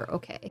bear,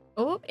 okay.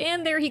 Oh,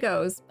 and there he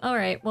goes. All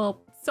right,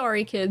 well,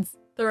 sorry kids.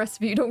 The rest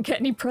of you don't get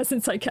any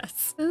presents, I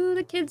guess. Ooh,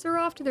 the kids are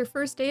off to their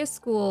first day of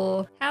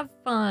school. Have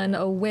fun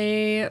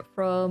away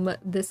from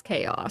this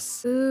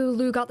chaos. Ooh,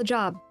 Lou got the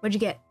job. What'd you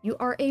get? You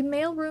are a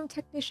mailroom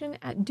technician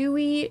at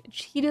Dewey,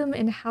 Cheatham,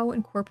 and Howe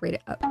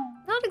Incorporated.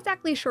 Not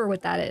exactly sure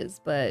what that is,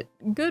 but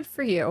good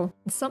for you.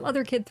 Some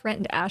other kid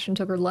threatened Ash and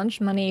took her lunch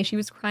money. She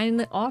was crying in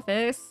the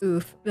office.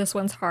 Oof, this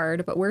one's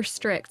hard, but we're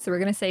strict, so we're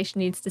gonna say she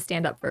needs to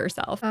stand up for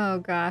herself. Oh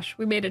gosh,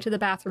 we made it to the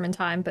bathroom in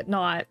time, but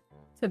not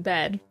to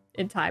bed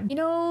in time. You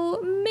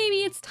know, maybe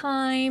it's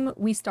time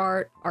we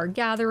start our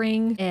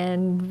gathering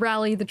and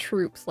rally the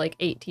troops like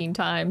 18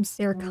 times.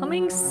 They're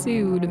coming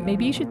soon.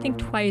 Maybe you should think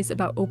twice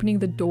about opening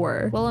the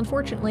door. Well,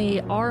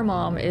 unfortunately, our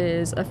mom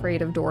is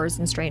afraid of doors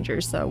and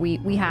strangers, so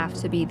we have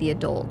to be the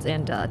adult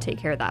and take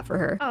care of that for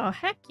her. Oh,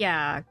 heck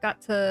yeah. Got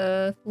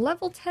to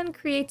level 10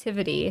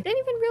 creativity. Didn't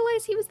even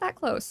realize he was that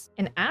close.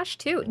 And Ash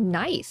too.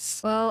 Nice.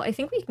 Well, I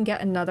think we can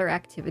get another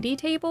activity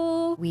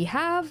table. We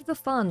have the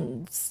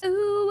funds.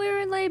 Ooh,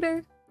 we're in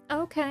labor.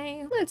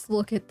 Okay, let's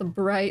look at the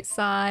bright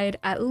side.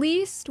 At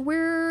least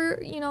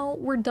we're, you know,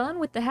 we're done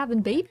with the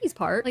having babies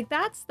part. Like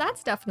that's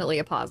definitely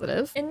a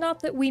positive. And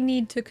not that we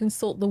need to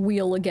consult the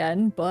wheel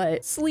again,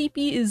 but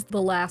Sleepy is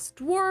the last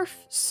dwarf.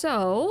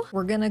 So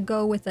we're gonna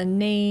go with a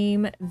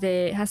name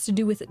that has to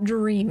do with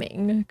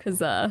dreaming cause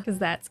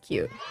that's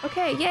cute.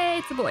 Okay, yay,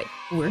 it's a boy.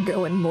 We're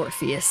going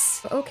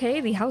Morpheus. Okay,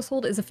 the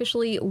household is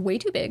officially way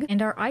too big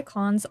and our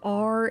icons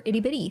are itty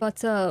bitty.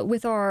 But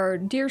with our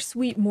dear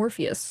sweet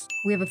Morpheus,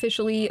 we have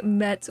officially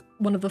met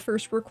one of the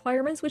first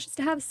requirements, which is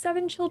to have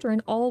 7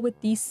 children, all with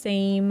the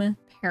same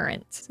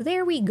parent. So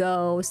there we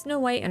go, Snow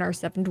White and our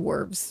 7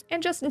 dwarves.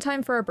 And just in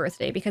time for our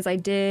birthday, because I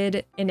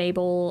did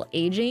enable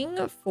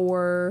aging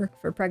for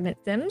pregnant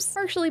Sims,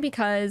 partially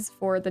because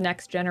for the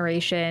next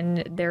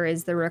generation, there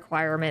is the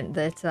requirement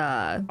that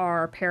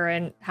our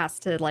parent has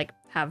to like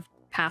have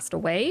passed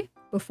away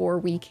before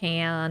we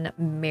can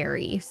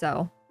marry.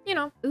 So you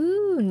know.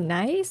 Ooh,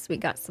 nice. We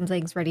got some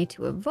things ready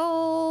to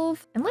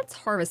evolve. And let's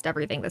harvest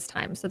everything this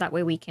time so that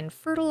way we can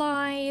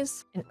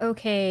fertilize. And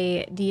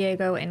okay,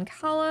 Diego and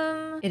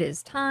Callum, it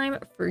is time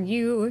for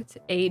you to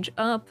age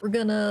up. We're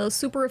gonna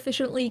super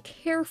efficiently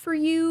care for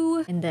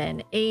you and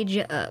then age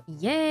you up.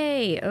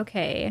 Yay.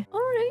 Okay. All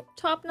right.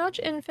 Top-notch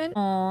infant.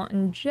 Aw,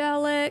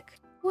 angelic.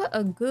 What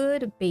a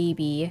good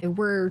baby.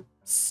 We're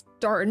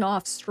starting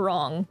off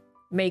strong.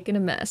 Making a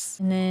mess.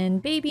 And then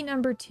baby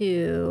number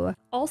 2,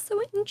 also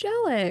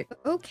angelic.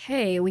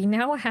 Okay, we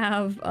now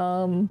have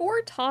 4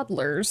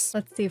 toddlers.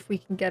 Let's see if we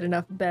can get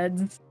enough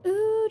beds.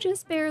 Ooh,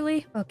 just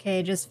barely.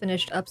 Okay, just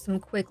finished up some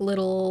quick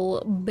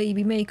little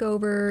baby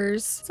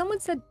makeovers. Someone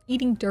said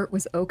eating dirt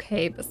was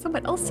okay, but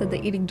someone else said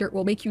that eating dirt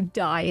will make you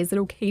die. Is it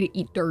okay to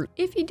eat dirt?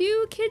 If you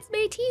do, kids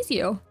may tease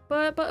you.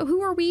 But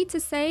who are we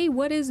to say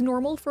what is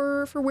normal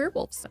for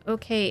werewolves?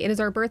 Okay, it is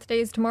our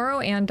birthdays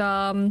tomorrow,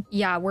 and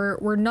yeah,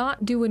 we're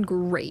not doing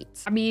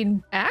great. I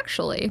mean,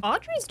 actually,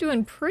 Audrey's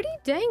doing pretty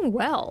dang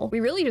well. We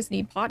really just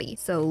need potty.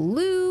 So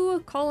Lou,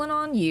 calling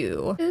on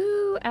you.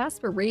 Ooh,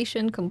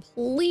 aspiration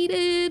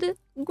completed.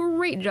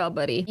 Great job,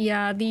 buddy.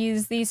 Yeah,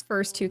 these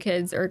first 2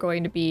 kids are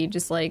going to be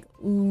just like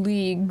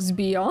leagues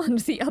beyond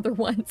the other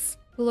ones.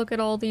 Look at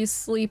all these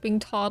sleeping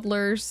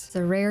toddlers. It's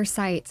a rare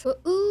sight.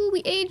 But, ooh,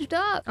 we aged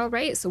up. All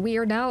right, so we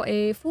are now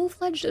a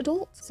full-fledged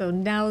adult. So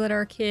now that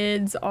our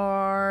kids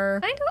are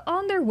kind of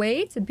on their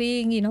way to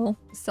being, you know,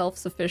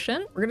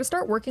 self-sufficient, we're gonna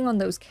start working on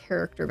those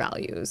character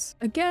values.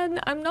 Again,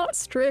 I'm not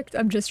strict.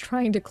 I'm just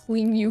trying to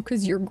clean you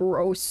because you're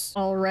gross.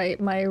 All right,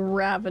 my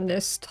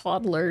ravenous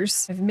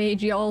toddlers. I've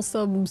made y'all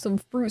some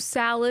fruit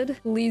salad.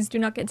 Please do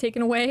not get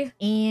taken away.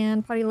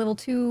 And potty level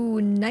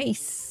 2,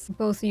 nice.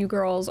 Both of you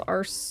girls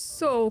are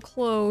so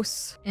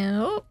close. And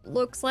oh,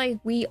 looks like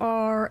we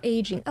are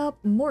aging up.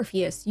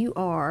 Morpheus, you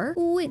are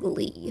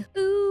wiggly.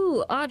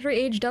 Ooh, Audrey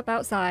aged up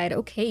outside.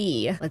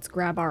 Okay, let's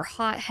grab our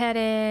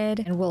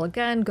hot-headed and we'll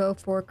again go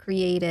for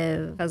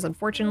creative because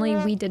unfortunately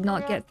we did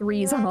not get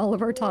 3s on all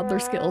of our toddler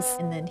skills.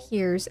 And then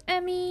here's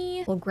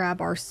Emmy. We'll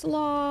grab our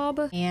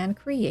slob and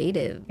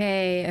creative.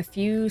 Okay, a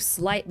few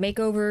slight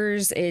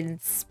makeovers in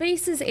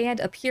spaces and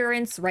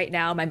appearance. Right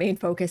now, my main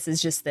focus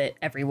is just that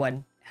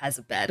everyone has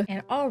a bed.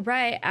 And all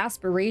right,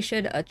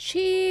 aspiration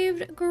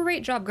achieved.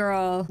 Great job,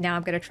 girl. Now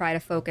I'm gonna try to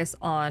focus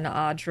on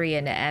Audrey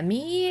and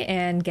Emmy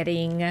and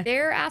getting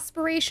their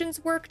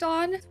aspirations worked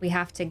on. We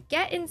have to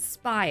get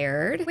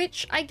inspired,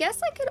 which I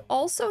guess I could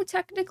also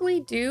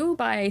technically do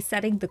by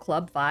setting the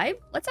club vibe.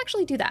 Let's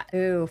actually do that.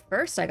 Ooh,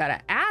 first I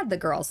gotta add the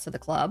girls to the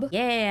club.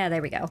 Yeah,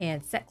 there we go.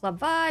 And set club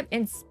vibe,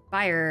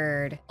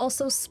 inspired.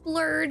 Also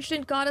splurged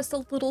and got us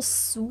a little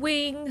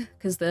swing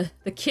because the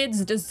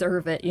kids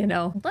deserve it, you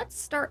know. Let's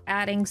start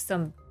adding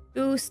some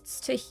boosts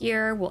to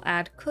here. We'll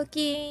add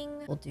cooking,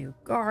 we'll do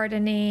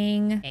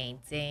gardening,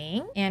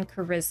 painting, and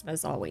charisma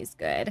is always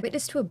good.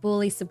 Witness to a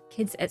bully. Some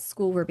kids at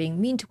school were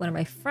being mean to one of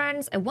my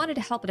friends. I wanted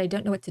to help, but I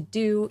don't know what to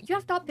do. You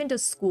have not been to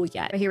school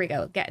yet. But here we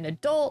go. Get an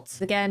adult.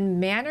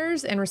 Again,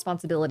 manners and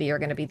responsibility are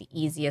going to be the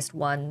easiest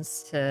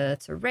ones to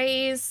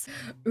raise.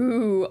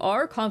 Ooh,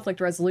 our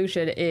conflict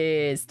resolution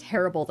is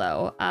terrible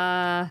though.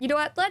 You know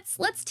what?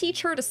 Let's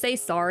teach her to say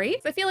sorry.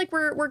 I feel like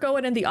we're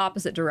going in the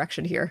opposite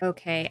direction here.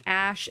 Okay,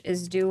 Ash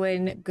is doing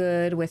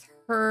good with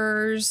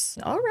hers.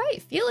 All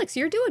right, Felix,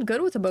 you're doing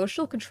good with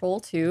emotional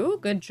control too.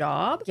 Good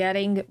job.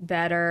 Getting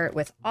better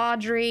with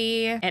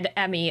Audrey and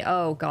Emmy.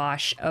 Oh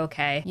gosh.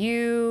 Okay.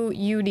 You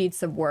need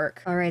some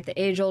work. All right, the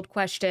age-old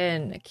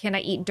question. Can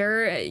I eat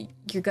dirt?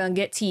 You're gonna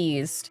get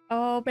teased.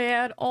 Oh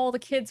man, all the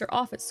kids are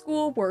off at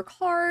school. Work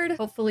hard.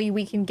 Hopefully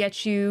we can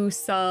get you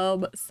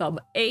some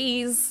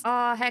A's.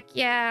 Oh, heck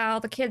yeah. All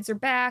the kids are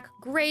back.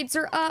 Grades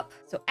are up.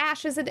 So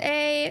Ash is an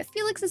A,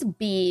 Felix is a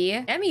B,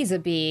 Emmy's a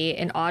B,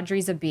 and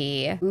Audrey's a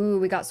B. Ooh,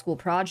 we got school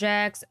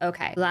projects.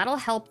 Okay, that'll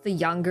help the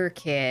younger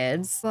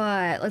kids,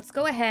 but let's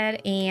go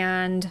ahead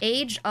and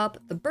age up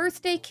the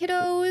birthday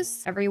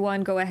kiddos.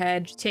 Everyone go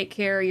ahead, take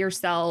care of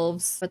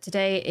yourselves. But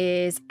today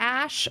is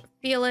Ash,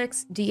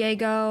 Felix,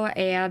 Diego,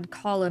 and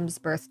Column's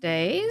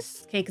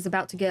birthdays. Cake is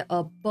about to get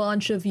a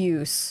bunch of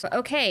use.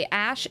 Okay,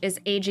 Ash is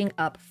aging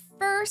up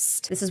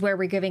first. This is where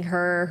we're giving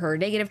her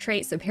negative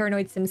traits, so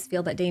paranoid Sims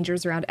feel that danger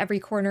is around every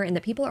corner and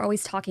that people are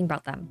always talking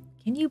about them.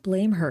 Can you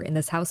blame her in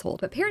this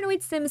household? But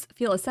paranoid Sims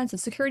feel a sense of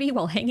security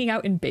while hanging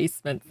out in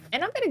basements.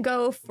 And I'm gonna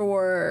go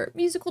for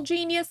musical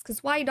genius,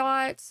 because why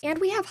not? And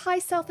we have high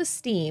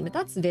self-esteem.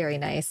 That's very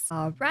nice.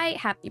 All right,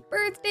 happy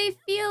birthday,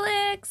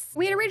 Felix.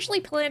 We had originally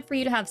planned for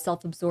you to have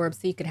self-absorbed,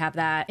 so you could have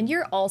that. And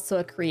you're also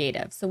a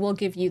creative, so we'll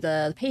give you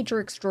the pager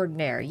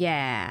extraordinaire.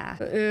 Yeah.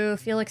 Ooh,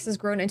 Felix has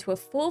grown into a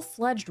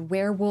full-fledged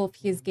werewolf.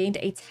 He has gained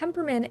a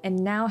temperament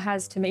and now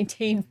has to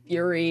maintain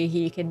fury.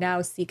 He can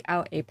now seek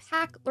out a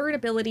pack, learn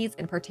abilities,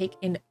 and partake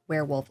in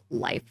werewolf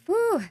life.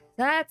 Whew,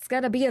 that's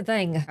gonna be a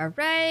thing. All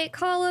right,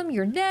 Column,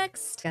 you're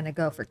next. Gonna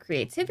go for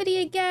creativity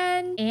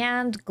again.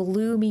 And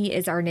gloomy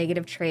is our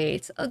negative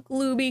trait. A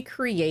gloomy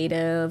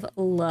creative.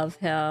 Love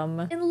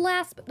him. And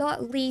last but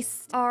not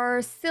least,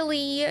 our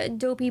silly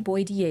dopey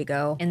boy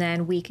Diego. And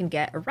then we can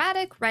get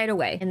erratic right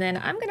away. And then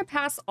I'm gonna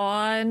pass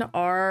on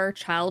our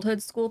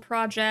childhood school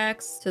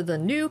projects to the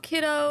new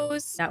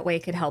kiddos. That way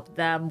it could help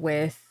them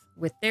with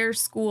their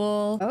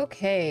school.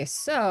 Okay,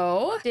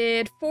 so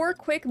did 4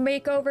 quick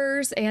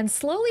makeovers and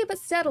slowly but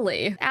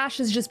steadily, Ash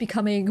is just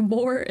becoming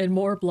more and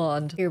more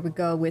blonde. Here we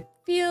go with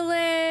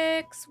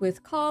Felix,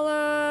 with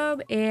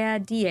Column,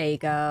 and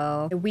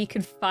Diego. And we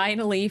could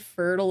finally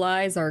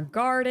fertilize our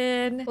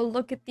garden. But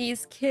look at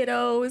these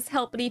kiddos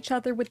helping each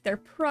other with their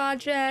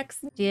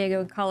projects.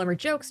 Diego and Column are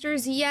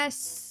jokesters,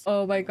 yes.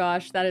 Oh my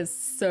gosh, that is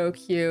so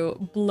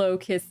cute. Blow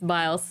kiss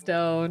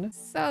milestone.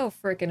 So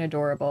freaking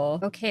adorable.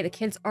 Okay, the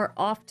kids are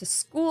off to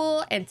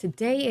school, and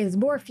today is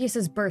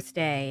Morpheus's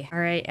birthday. All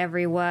right,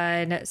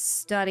 everyone,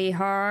 study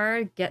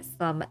hard, get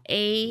some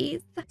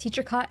A's.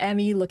 Teacher caught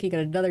Emmy looking at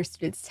another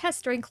student's test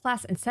during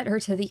class and sent her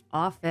to the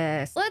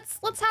office.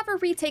 Let's have her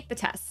retake the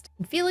test.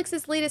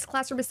 Felix's latest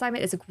classroom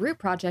assignment is a group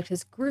project.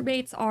 His group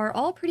mates are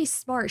all pretty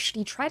smart. Should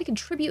he try to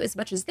contribute as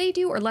much as they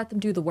do or let them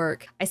do the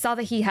work? I saw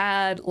that he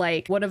had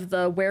like one of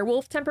the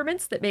werewolf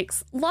temperaments that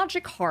makes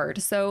logic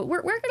hard, so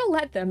we're gonna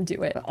let them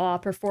do it. Aw,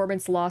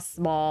 performance loss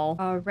small.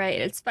 All right,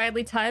 it's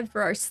finally time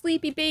for our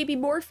sleepy baby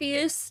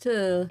Morpheus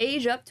to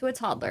age up to a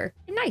toddler.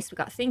 And nice, we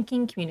got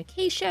thinking,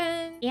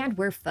 communication, and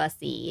we're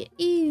fussy.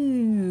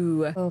 Ew.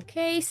 Ooh.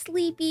 Okay,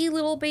 sleepy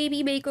little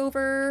baby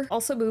makeover.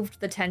 Also moved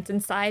the tent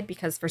inside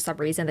because for some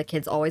reason the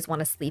kids always want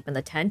to sleep in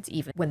the tent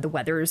even when the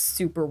weather is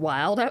super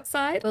wild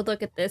outside. But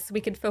look at this.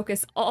 We can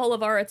focus all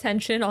of our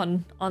attention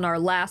on our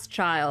last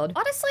child.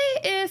 Honestly,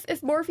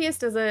 if Morpheus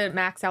doesn't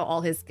max out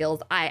all his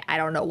skills, I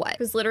don't know what.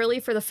 Because literally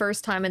for the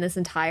first time in this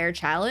entire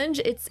challenge,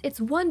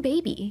 it's one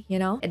baby, you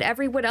know? And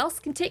everyone else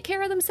can take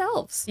care of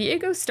themselves.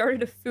 Diego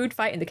started a food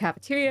fight in the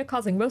cafeteria,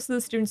 causing most of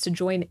the students to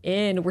join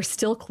in. We're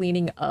still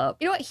cleaning up.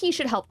 You know what? He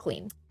should help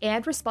clean.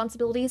 Add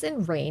responsibilities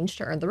in range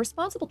to earn the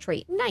responsible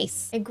trait.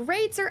 Nice. And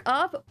grades are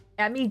up.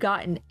 Emmy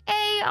got an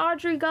A,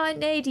 Audrey got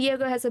an A,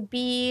 Diego has a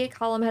B,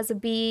 Colum has a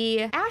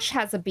B, Ash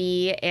has a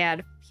B,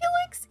 and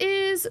Felix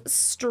is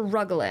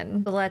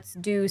struggling. So let's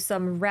do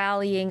some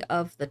rallying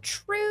of the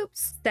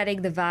troops,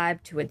 setting the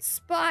vibe to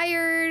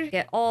inspired,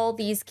 get all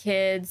these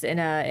kids in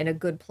a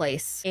good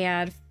place.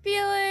 And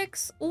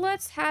Felix,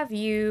 let's have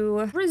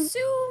you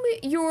resume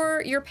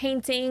your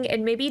painting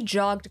and maybe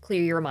jog to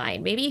clear your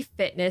mind. Maybe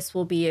fitness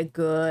will be a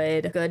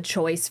good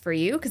choice for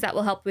you because that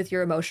will help with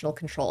your emotional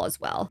control as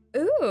well.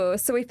 Ooh,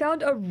 so we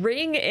found a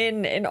ring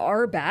in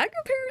our bag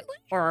apparently,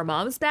 or our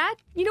mom's bag.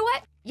 You know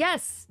what?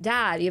 Yes,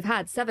 Dad, you've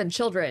had 7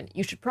 children.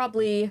 You should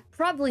probably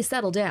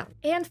settle down.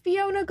 And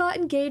Fiona got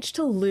engaged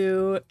to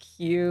Lou.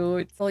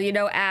 Cute. Well, you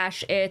know,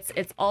 Ash, it's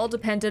all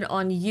dependent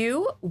on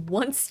you.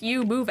 Once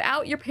you move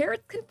out, your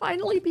parents can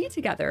finally be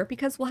together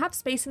because we'll have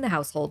space in the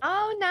household.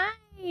 Oh,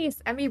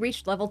 nice. Emmy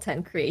reached level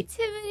 10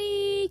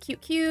 creativity.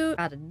 Cute, cute.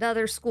 Got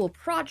another school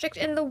project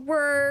in the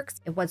works.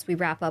 And once we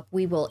wrap up,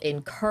 we will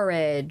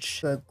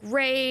encourage good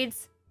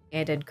grades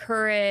and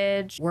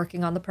encourage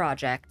working on the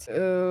project.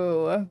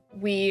 Ooh,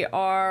 we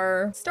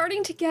are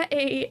starting to get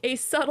a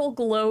subtle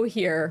glow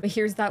here. But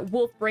here's that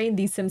wolf brain.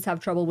 These Sims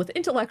have trouble with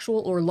intellectual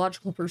or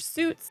logical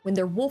pursuits when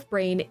their wolf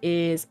brain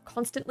is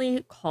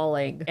constantly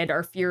calling and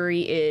our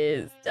fury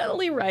is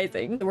steadily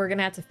rising. So we're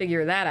gonna have to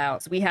figure that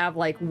out. So we have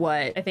like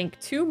what? I think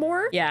 2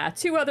 more? Yeah,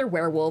 2 other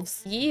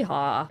werewolves.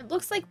 Yeehaw. It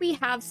looks like we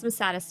have some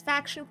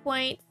satisfaction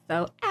points.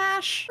 So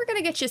Ash, we're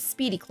gonna get you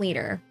Speedy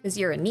Cleaner because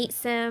you're a neat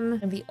sim.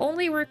 And the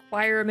only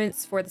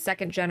requirements for the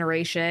 2nd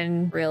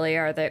generation really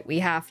are that we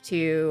have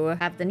to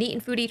have the neat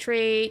and foodie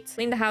trait,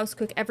 clean the house,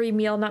 cook every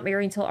meal, not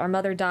marry until our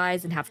mother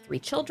dies, and have 3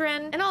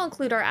 children. And I'll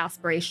include our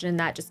aspiration in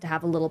that just to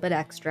have a little bit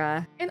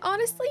extra. And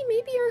honestly,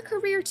 maybe her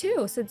career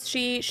too, since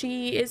she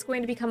is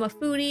going to become a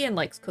foodie and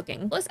likes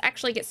cooking. Let's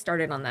actually get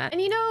started on that.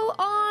 And you know,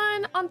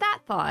 on that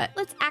thought,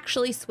 let's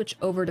actually switch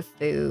over to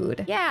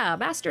food. Yeah,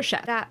 Master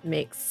Chef. That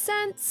makes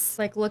sense.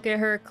 Like, look at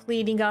her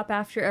cleaning up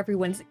after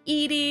everyone's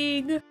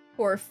eating.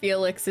 Poor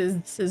Felix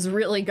is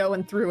really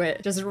going through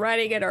it. Just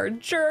writing in our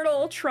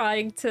journal,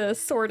 trying to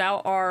sort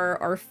out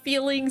our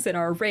feelings and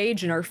our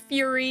rage and our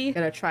fury.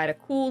 Gonna try to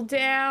cool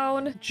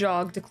down,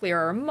 jog to clear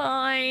our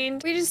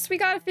mind. We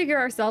gotta figure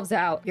ourselves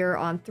out. You're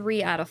on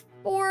 3 out of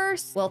 4.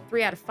 Well,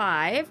 3 out of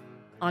 5.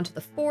 On to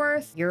the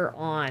 4th. You're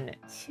on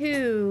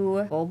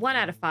 2. Well, 1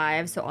 out of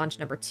 5, so on to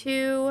number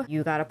 2.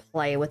 You gotta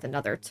play with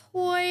another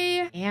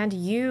toy. And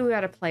you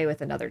gotta play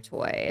with another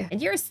toy. And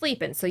you're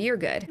sleeping, so you're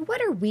good.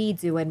 What are we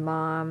doing,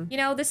 Mom? You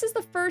know, this is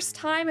the first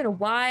time in a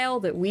while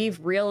that we've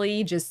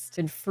really just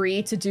been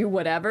free to do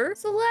whatever.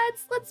 So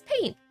let's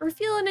paint. We're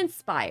feeling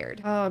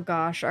inspired. Oh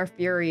gosh, our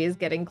fury is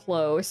getting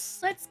close.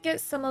 Let's get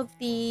some of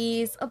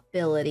these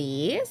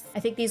abilities. I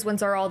think these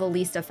ones are all the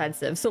least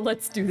offensive, so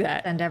let's do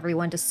that. Send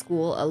everyone to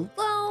school alone.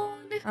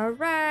 All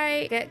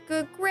right, get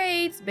good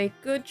grades, make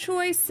good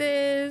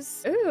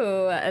choices.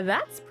 Ooh,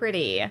 that's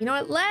pretty. You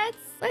know what,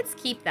 let's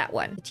keep that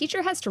one. The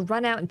teacher has to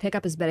run out and pick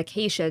up his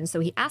medication, so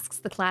he asks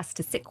the class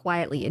to sit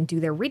quietly and do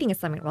their reading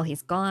assignment while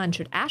he's gone.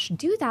 Should Ash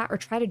do that or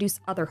try to do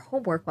other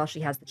homework while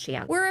she has the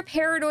chance? We're a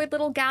paranoid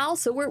little gal,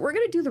 so we're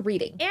gonna do the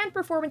reading. And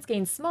performance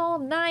gain small,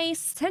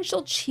 nice.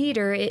 Potential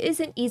cheater, it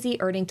isn't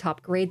easy earning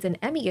top grades, and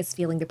Emmy is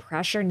feeling the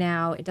pressure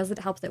now. It doesn't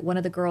help that one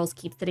of the girls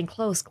keeps sitting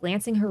close,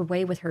 glancing her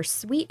way with her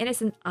sweet,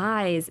 innocent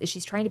eyes. Is she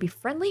trying to be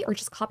friendly or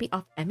just copy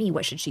off Emmy?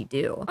 What should she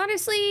do?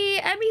 Honestly,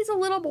 Emmy's a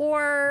little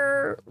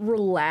more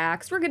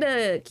relaxed. We're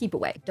gonna keep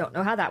away. Don't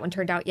know how that one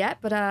turned out yet,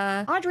 but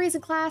Audrey's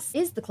in class,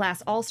 is the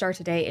class all-star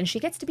today, and she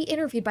gets to be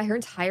interviewed by her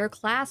entire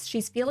class.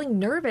 She's feeling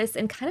nervous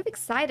and kind of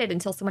excited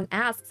until someone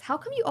asks, how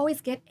come you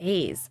always get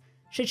A's?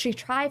 Should she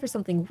try for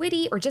something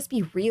witty or just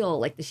be real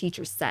like the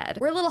teacher said?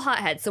 We're a little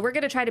hotheads, so we're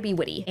gonna try to be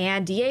witty.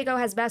 And Diego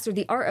has mastered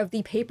the art of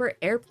the paper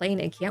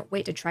airplane and can't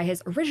wait to try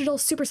his original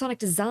supersonic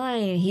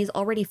design. He's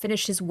already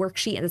finished his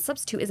worksheet and the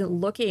substitute isn't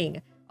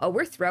looking. Oh,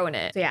 we're throwing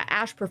it. So yeah,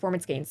 Ash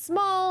performance gain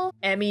small.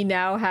 Emmy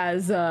now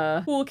has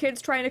cool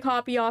kids trying to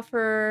copy off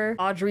her.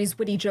 Audrey's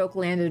witty joke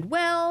landed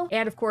well.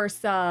 And of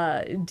course,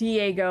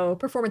 Diego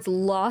performance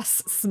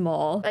loss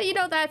small. But you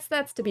know,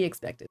 that's to be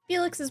expected.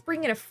 Felix is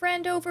bringing a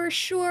friend over,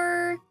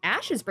 sure.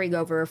 Ash is bringing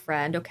over a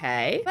friend,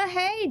 okay. But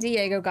hey,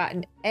 Diego got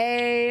an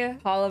A.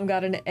 Colum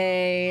got an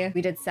A.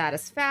 We did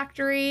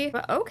satisfactory.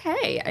 But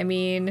okay, I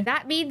mean,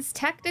 that means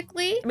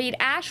technically,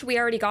 Ash, we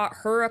already got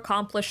her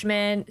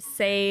accomplishment.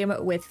 Same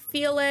with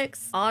Felix.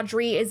 Felix.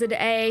 Audrey is an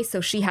A, so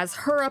she has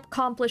her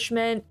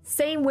accomplishment.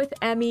 Same with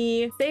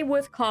Emmy, same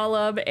with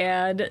Colum,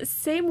 and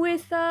same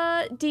with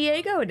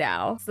Diego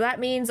now. So that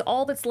means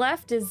all that's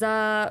left is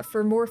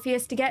for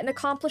Morpheus to get an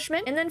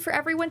accomplishment, and then for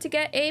everyone to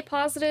get a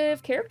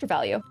positive character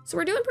value. So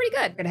we're doing pretty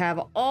good. We're gonna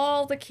have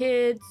all the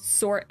kids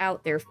sort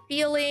out their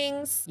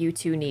feelings. You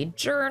two need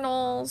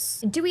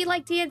journals. Do we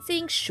like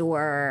dancing?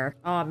 Sure.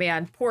 Oh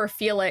man, poor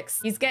Felix.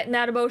 He's getting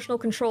that emotional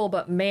control,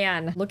 but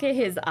man, look at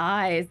his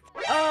eyes.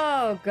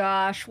 Oh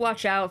gosh,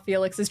 watch out,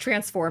 Felix is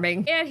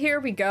transforming. And here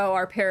we go,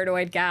 our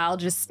paranoid gal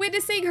just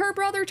witnessing her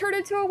brother turn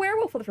into a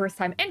werewolf for the first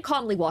time and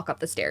calmly walk up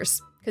the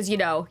stairs. Because, you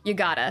know, you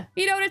gotta.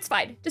 You know, it's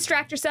fine.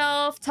 Distract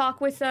yourself, talk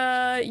with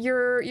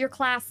your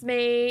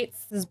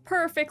classmates. This is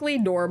perfectly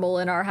normal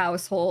in our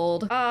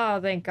household.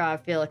 Oh, thank God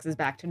Felix is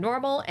back to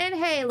normal. And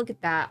hey, look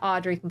at that.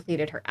 Audrey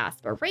completed her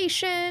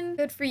aspiration.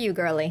 Good for you,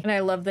 girly. And I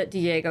love that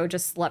Diego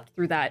just slept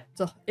through that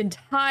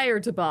entire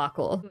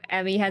debacle.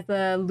 Emmy has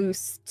a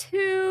loose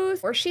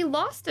tooth, or she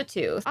lost a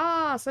tooth.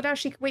 Ah, so now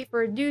she can wait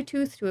for a new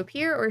tooth to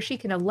appear, or she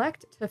can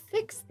elect to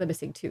fix the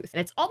missing tooth.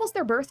 And it's almost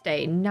their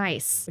birthday.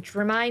 Nice. Which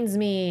reminds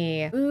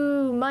me,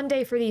 ooh,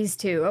 Monday for these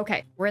two.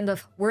 Okay, we're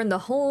in the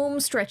home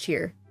stretch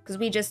here, because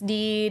we just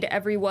need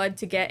everyone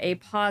to get a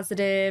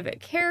positive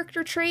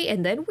character trait,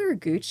 and then we're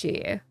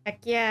Gucci. Heck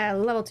yeah,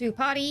 level 2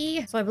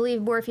 potty. So I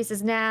believe Morpheus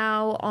is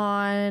now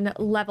on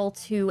level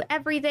 2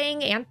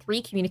 everything and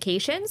 3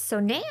 communications. So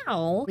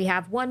now we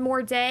have one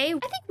more day. I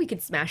think we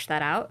could smash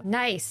that out.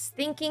 Nice.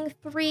 Thinking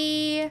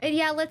 3. And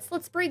yeah,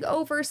 let's bring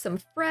over some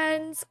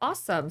friends.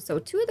 Awesome. So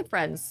 2 of the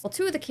friends, well,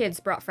 2 of the kids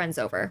brought friends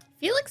over.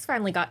 Felix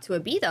finally got to a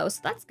B though,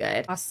 so that's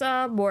good.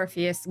 Awesome.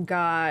 Morpheus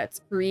got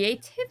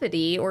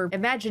creativity or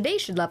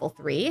imagination level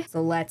 3.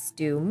 So let's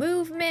do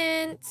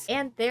movement.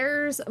 And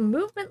there's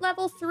movement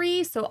level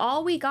 3. So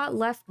all we got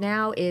left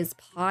now is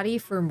potty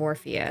for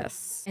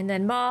Morpheus. And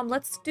then mom,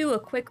 let's do a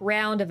quick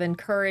round of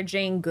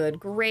encouraging good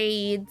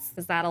grades,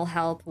 because that'll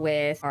help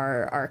with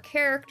our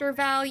character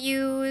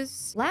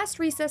values. Last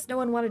recess, no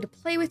one wanted to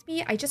play with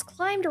me. I just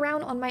climbed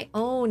around on my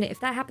own. If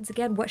that happens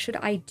again, what should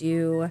I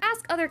do?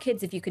 Ask other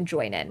kids if you can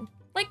join in.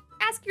 Like,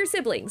 ask your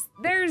siblings.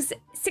 There's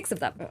 6 of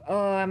them.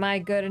 Oh, am I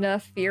good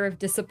enough? Fear of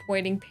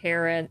disappointing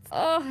parents.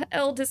 Oh,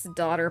 eldest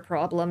daughter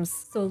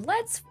problems. So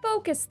let's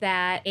focus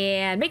that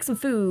and make some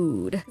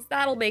food, because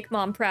that'll make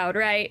mom proud,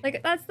 right?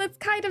 Like, that's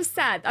kind of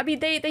sad. I mean,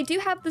 they do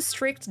have the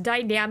strict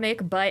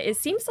dynamic, but it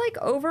seems like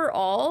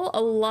overall,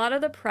 a lot of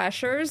the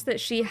pressures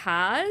that she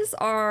has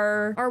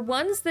are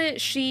ones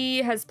that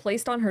she has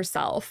placed on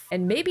herself.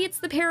 And maybe it's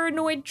the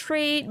paranoid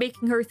trait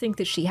making her think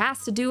that she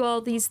has to do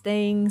all these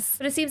things.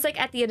 But it seems like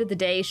at the end of the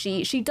day,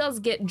 she does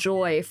get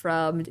joy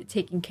from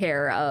taking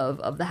care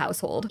of the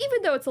household,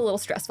 even though it's a little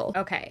stressful.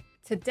 Okay.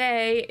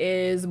 Today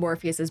is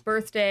Morpheus's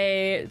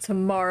birthday.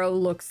 Tomorrow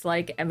looks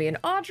like Emmy and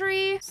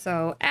Audrey.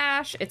 So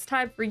Ash, it's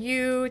time for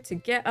you to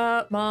get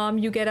up. Mom,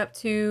 you get up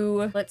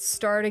too. Let's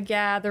start a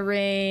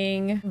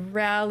gathering,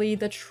 rally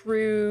the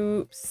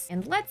troops,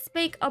 and let's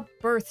bake a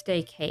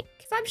birthday cake.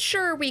 Because I'm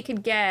sure we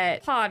could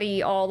get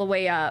potty all the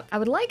way up. I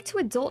would like to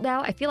adult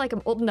now. I feel like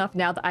I'm old enough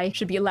now that I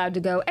should be allowed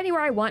to go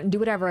anywhere I want and do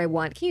whatever I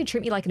want. Can you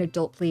treat me like an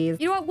adult, please?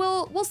 You know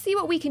what? We'll see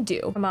what we can do.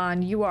 Come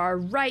on, you are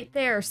right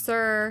there,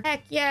 sir.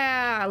 Heck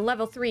yeah,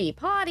 level 3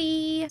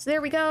 potty. So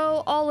there we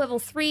go, all level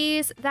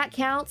 3s. That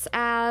counts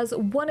as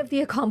one of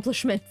the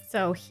accomplishments.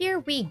 So here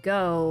we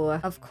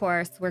go. Of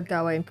course, we're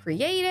going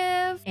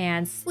creative,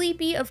 and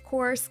Sleepy, of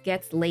course,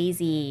 gets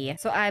lazy.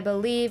 So I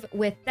believe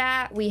with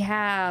that, we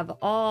have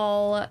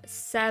all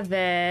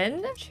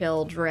 7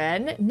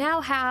 children now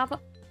have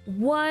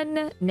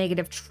 1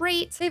 negative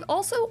trait. They've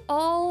also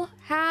all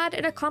had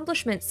an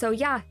accomplishment. So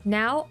yeah,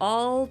 now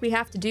all we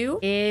have to do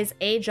is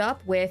age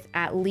up with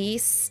at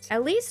least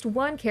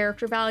 1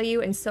 character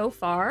value. And so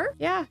far,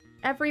 yeah,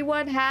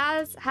 everyone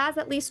has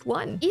at least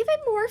 1. Even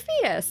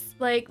Morpheus,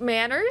 like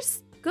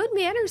manners. Good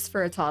manners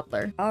for a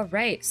toddler. All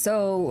right,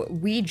 so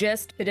we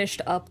just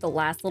finished up the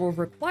last little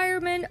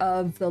requirement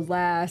of the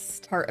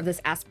last part of this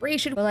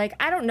aspiration. But like,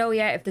 I don't know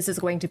yet if this is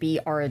going to be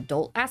our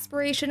adult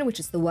aspiration, which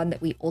is the one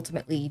that we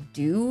ultimately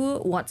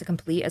do want to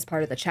complete as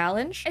part of the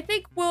challenge. I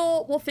think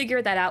we'll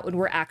figure that out when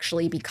we're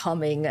actually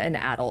becoming an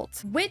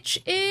adult,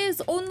 which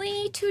is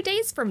only 2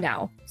 days from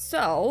now.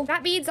 So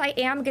that means I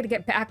am gonna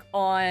get back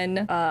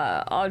on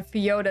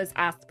Fiona's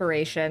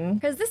aspiration,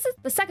 because this is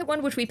the second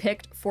one which we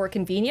picked for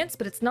convenience,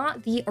 but it's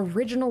not the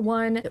original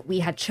one that we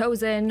had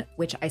chosen,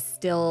 which I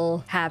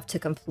still have to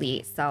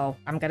complete. So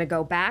I'm gonna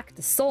go back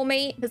to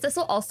Soulmate, because this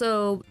will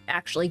also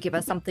actually give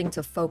us something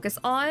to focus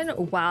on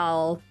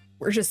while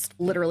we're just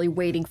literally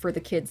waiting for the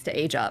kids to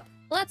age up.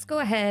 let's go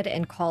ahead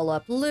and call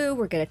up Lou.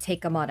 We're gonna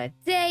take him on a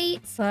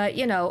date, but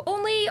you know,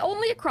 only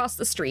across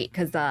the street,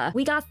 because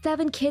we got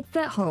 7 kids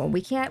at home.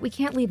 We can't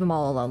leave them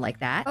all alone like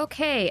that.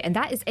 Okay, and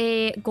that is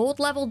a gold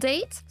level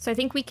date, so I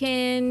think we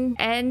can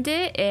end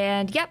it,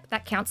 and yep,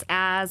 that counts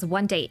as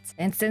 1 date.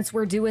 And since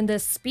we're doing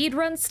this speed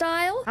run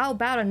style, how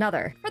about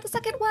another? For the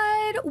second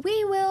one,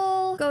 we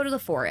will go to the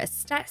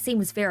forest. That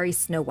seems very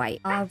Snow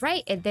White. All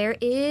right, and there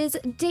is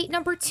date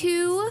number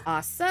 2.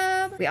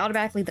 Awesome. We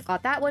automatically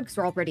got that one because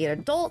we're already an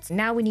adult.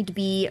 Now we need to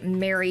be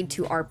married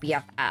to our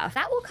BFF.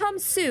 That will come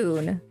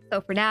soon.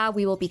 So for now,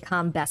 we will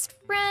become best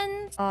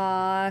friends.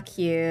 Aw,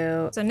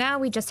 cute. So now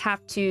we just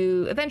have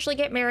to eventually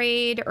get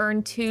married,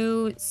 earn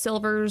 2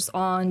 silvers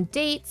on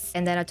dates,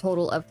 and then a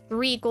total of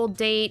 3 gold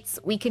dates.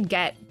 We can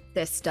get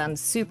this done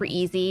super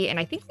easy, and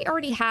I think we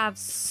already have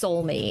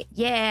Soulmate.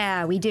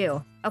 Yeah, we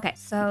do. Okay,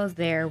 so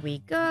there we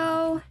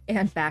go.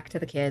 And back to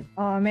the kids.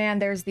 Oh man,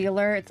 there's the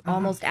alert. It's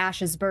almost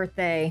Ash's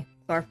birthday.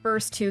 So our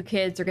first 2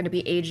 kids are going to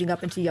be aging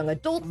up into young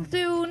adults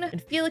soon.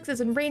 And Felix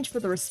is in range for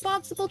the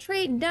responsible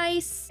trait.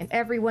 Nice. And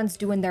everyone's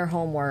doing their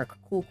homework.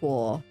 Cool,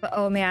 cool. But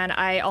oh man,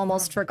 I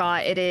almost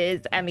forgot it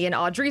is Emmy and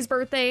Audrey's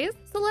birthdays.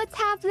 So let's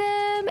have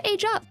them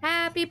age up.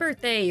 Happy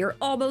birthday. You're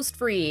almost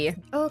free.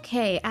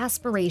 Okay,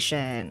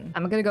 aspiration.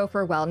 I'm going to go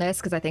for wellness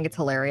because I think it's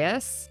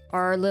hilarious.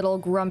 Our little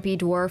grumpy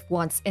dwarf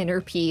wants inner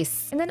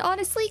peace. And then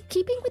honestly,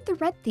 keeping with the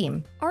red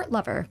theme, art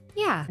lover.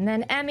 Yeah. And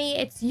then Emmy,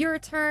 it's your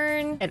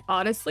turn. And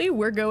honestly,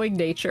 we're going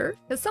nature.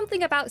 Because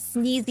something about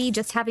Sneezy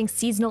just having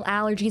seasonal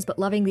allergies but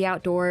loving the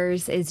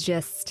outdoors is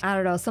just, I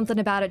don't know, something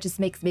about it just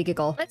makes me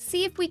giggle. Let's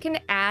see if we can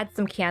add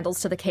some candles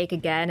to the cake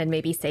again and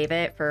maybe save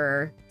it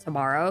for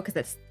tomorrow because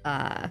it's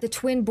the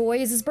twin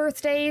boys'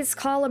 birthdays,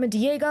 Colum and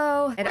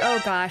Diego. And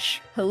oh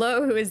gosh,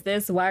 hello, who is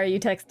this? Why are you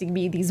texting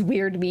me these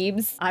weird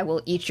memes? I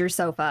will eat your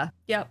sofa.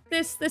 Yep,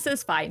 this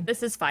is fine.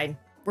 This is fine.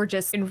 We're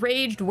just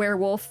enraged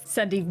werewolf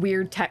sending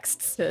weird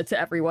texts to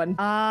everyone.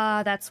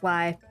 Ah, that's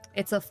why.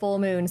 It's a full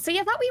moon. So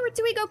yeah, I thought we were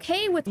doing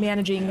okay with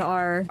managing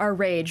our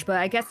rage, but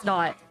I guess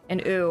not.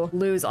 And ooh,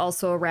 Lou's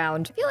also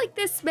around. I feel like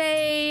this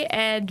may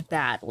end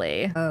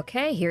badly.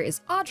 Okay, here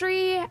is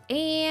Audrey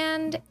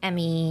and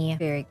Emmy.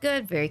 Very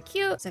good, very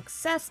cute.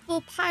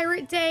 Successful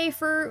pirate day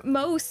for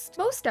most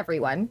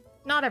everyone.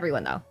 Not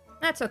everyone though.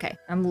 That's okay.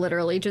 I'm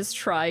literally just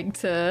trying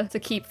to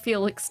keep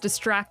Felix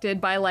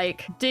distracted by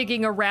like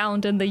digging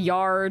around in the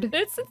yard.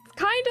 It's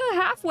kind of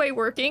halfway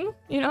working,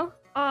 you know?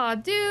 Aw,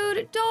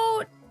 dude,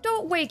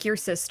 don't wake your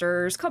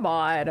sisters. Come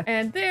on.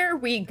 And there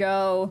we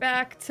go.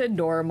 Back to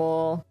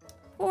normal.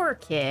 Poor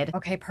kid.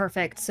 Okay,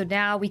 perfect. So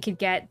now we could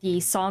get the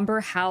Somber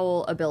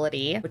Howl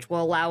ability, which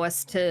will allow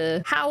us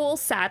to howl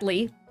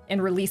sadly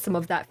and release some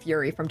of that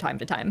fury from time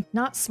to time.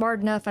 Not smart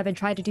enough. I've been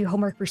trying to do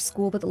homework for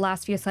school, but the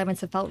last few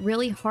assignments have felt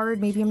really hard.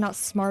 Maybe I'm not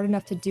smart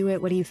enough to do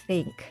it. What do you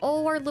think?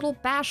 Oh, our little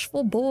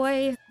bashful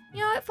boy. You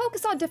know what?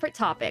 Focus on different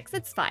topics.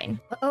 It's fine.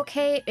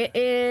 Okay, it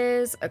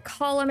is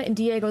Colum and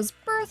Diego's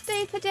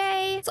birthday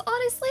today. So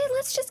honestly,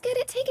 let's just get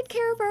it taken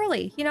care of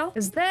early, you know?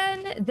 Because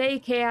then they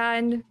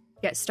can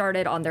get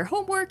started on their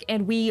homework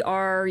and we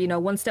are, you know,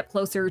 1 step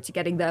closer to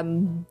getting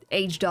them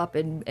aged up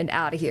and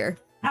out of here.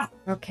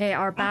 Okay,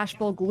 our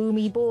bashful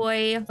gloomy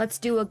boy. Let's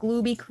do a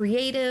gloomy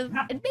creative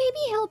and maybe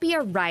he'll be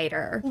a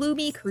writer.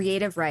 Gloomy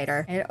creative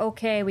writer. And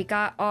okay, we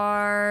got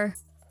our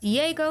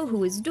Diego,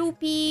 who is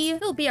dopey.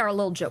 He'll be our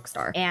little joke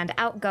star. And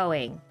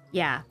outgoing.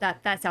 Yeah,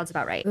 that sounds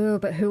about right. Ooh,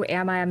 but who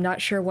am I? I'm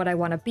not sure what I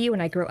want to be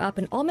when I grow up,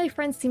 and all my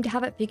friends seem to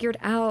have it figured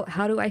out.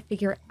 How do I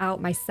figure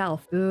out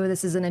myself? Ooh,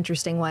 this is an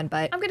interesting one,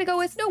 but I'm gonna go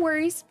with no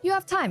worries. You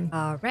have time.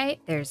 All right,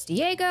 there's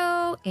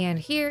Diego, and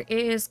here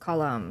is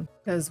Colum.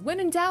 Because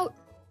when in doubt,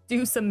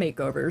 do some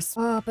makeovers.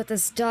 Oh, but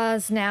this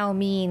does now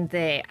mean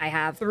that I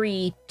have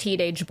 3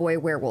 teenage boy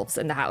werewolves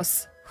in the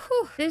house.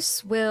 Whew,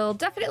 this will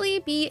definitely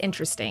be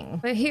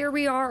interesting. But here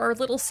we are, our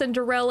little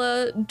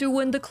Cinderella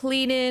doing the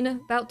cleaning,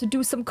 about to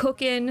do some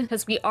cooking,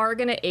 because we are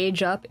going to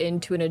age up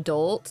into an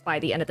adult by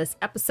the end of this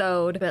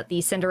episode. But the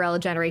Cinderella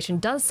generation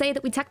does say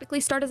that we technically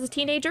start as a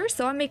teenager,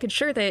 so I'm making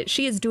sure that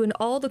she is doing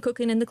all the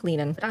cooking and the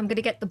cleaning. But I'm going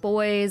to get the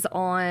boys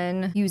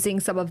on using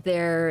some of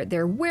their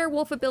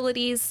werewolf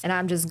abilities, and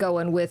I'm just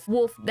going with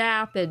wolf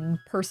nap and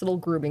personal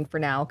grooming for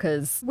now,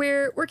 because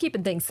we're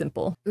keeping things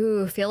simple.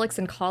 Ooh, Felix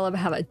and Colum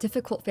have a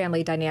difficult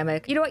family dynamic.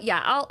 You know what?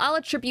 Yeah, I'll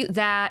attribute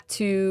that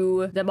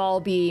to them all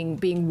being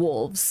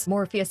wolves.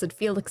 Morpheus and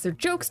Felix are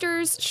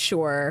jokesters,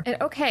 sure.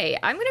 And okay,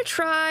 I'm gonna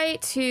try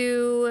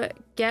to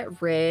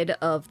get rid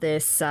of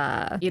this,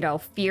 you know,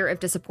 fear of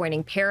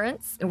disappointing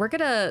parents. And we're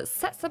gonna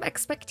set some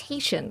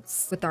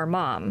expectations with our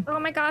mom. Oh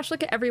my gosh,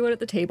 look at everyone at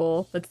the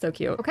table. That's so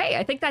cute. Okay,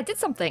 I think that did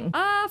something.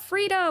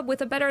 Freedom.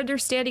 With a better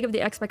understanding of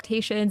the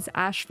expectations,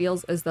 Ash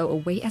feels as though a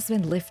weight has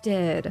been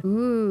lifted.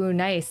 Ooh,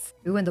 nice.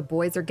 Ooh, and the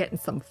boys are getting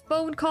some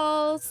phone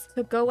calls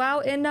to go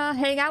out and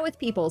hang out with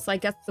people. So I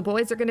guess the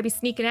boys are gonna be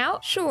sneaking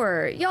out.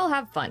 Sure, y'all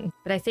have fun.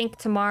 But I think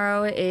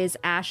tomorrow is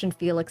Ash and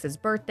Felix's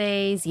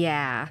birthdays.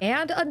 Yeah.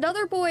 And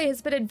another boy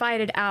has been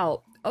invited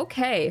out.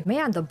 Okay,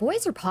 man, the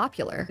boys are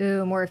popular.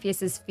 Ooh,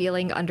 Morpheus is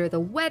feeling under the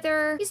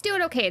weather. He's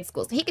doing okay at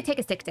school, so he could take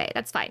a sick day.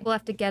 That's fine. We'll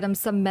have to get him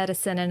some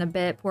medicine in a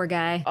bit, poor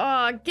guy.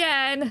 Oh,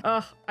 again.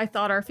 Oh, I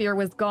thought our fear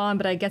was gone,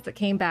 but I guess it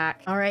came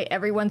back. All right,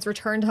 everyone's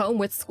returned home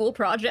with school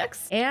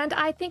projects. And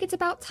I think it's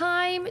about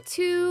time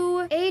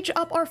to age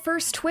up our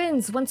first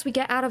twins once we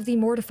get out of the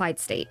mortified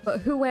state. But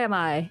who am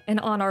I?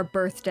 And on our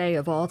birthday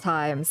of all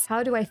times,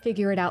 how do I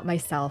figure it out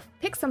myself?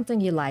 Pick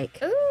something you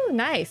like. Ooh,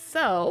 nice.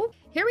 So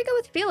here we go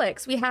with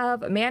Felix. We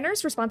have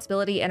manners,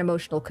 responsibility, and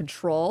emotional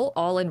control,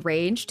 all in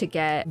range to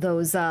get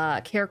those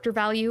character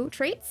value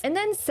traits. And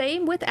then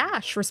same with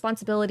Ash,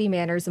 responsibility,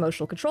 manners,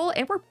 emotional control,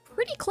 and we're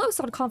pretty close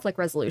on conflict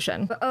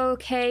resolution. But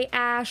okay,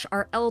 Ash,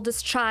 our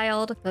eldest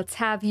child, let's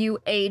have you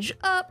age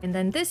up. And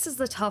then this is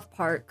the tough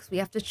part because we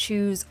have to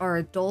choose our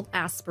adult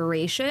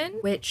aspiration,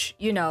 which,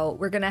 you know,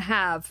 we're gonna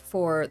have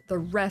for the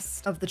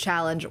rest of the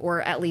challenge,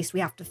 or at least we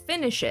have to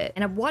finish it.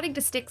 And I'm wanting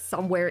to stick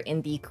somewhere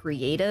in the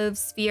creative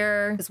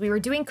sphere because we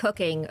were doing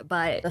cooking,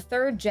 but the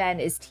third gen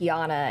is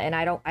Tiana, and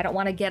I don't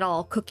want to get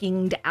all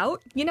cookinged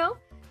out, you know?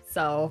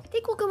 So I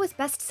think we'll go with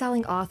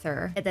best-selling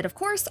author. And then, of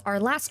course, our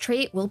last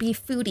trait will be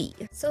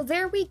foodie. So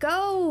there we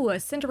go.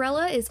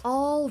 Cinderella is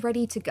all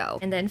ready to go.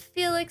 And then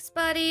Felix,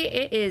 buddy,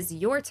 it is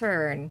your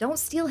turn. Don't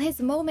steal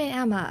his moment,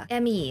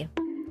 Emmy.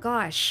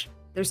 Gosh.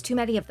 There's too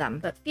many of them,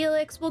 but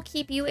Felix will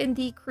keep you in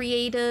the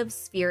creative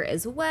sphere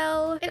as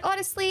well. And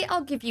honestly,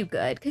 I'll give you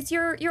good because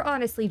you're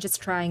honestly just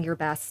trying your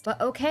best.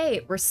 But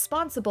okay,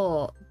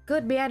 responsible,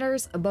 good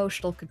manners,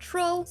 emotional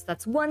control. So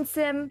that's one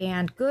sim,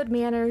 and good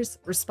manners,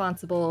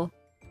 responsible,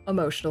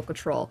 emotional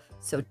control.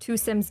 So 2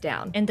 sims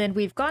down. And then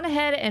we've gone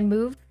ahead and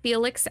moved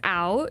Felix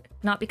out,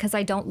 not because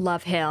I don't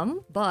love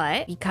him,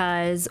 but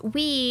because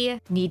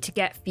we need to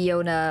get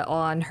Fiona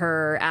on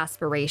her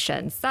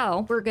aspirations.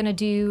 So we're gonna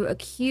do a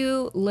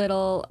cute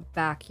little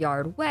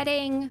backyard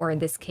wedding, or in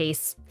this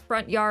case,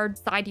 front yard,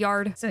 side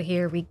yard. So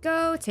here we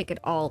go, taking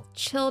all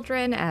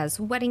children as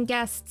wedding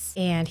guests.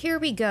 And here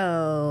we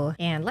go.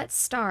 And let's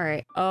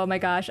start. Oh my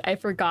gosh, I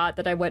forgot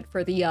that I went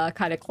for the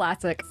kind of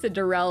classic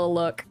Cinderella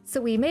look. So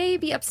we may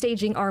be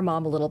upstaging our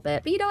mom a little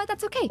bit, but you know what,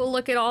 that's okay. We'll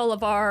look at all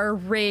of our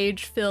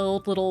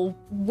rage-filled little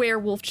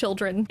werewolf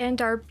children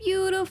and our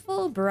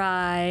beautiful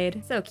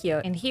bride. So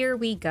cute. And here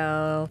we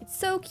go. It's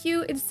so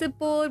cute and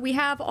simple. We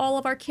have all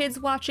of our kids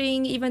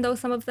watching, even though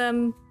some of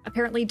them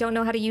apparently don't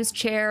know how to use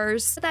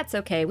chairs, but that's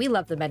okay. We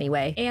love them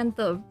anyway. And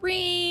the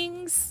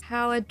rings,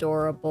 how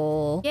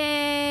adorable.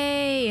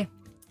 Yay.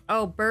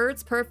 Oh,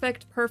 birds,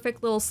 perfect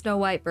little Snow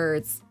White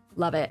birds.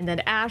 Love it. And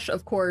then Ash,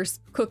 of course,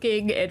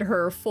 cooking in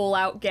her full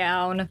out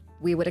gown.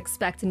 We would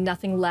expect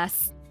nothing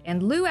less.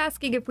 And Lou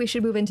asking if we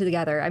should move in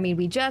together. I mean,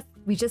 we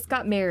just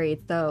got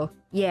married, so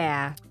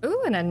yeah.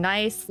 Ooh, and a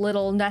nice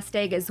little nest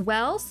egg as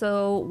well.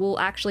 So we'll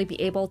actually be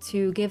able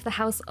to give the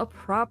house a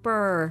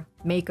proper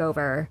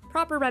makeover,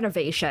 proper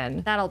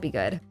renovation. That'll be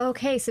good.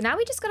 Okay, so now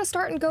we just gotta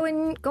start and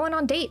going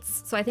on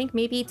dates. So I think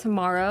maybe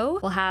tomorrow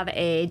we'll have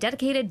a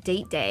dedicated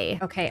date day.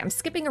 Okay, I'm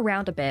skipping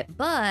around a bit,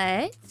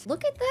 but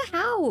look at the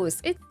house.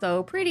 It's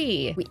so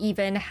pretty. We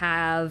even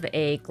have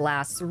a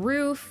glass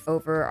roof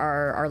over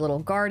our little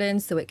garden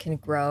so it can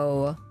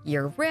grow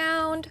year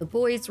round. The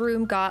boys'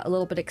 room got a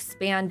little bit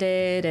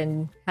expanded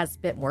and has a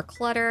bit more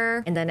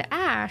clutter. And then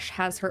Ash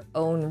has her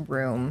own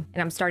room.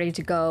 And I'm starting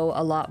to go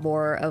a lot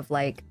more of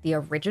like the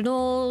original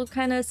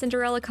kind of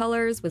Cinderella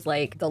colors with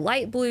like the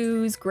light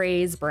blues,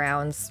 grays,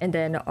 browns. And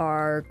then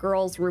our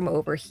girls' room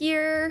over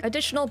here,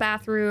 additional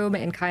bathroom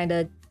and kind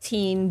of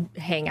teen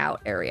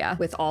hangout area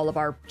with all of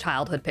our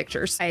childhood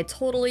pictures. I had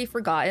totally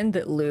forgotten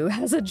that Lou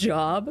has a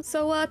job.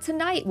 So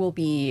tonight will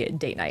be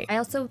date night. I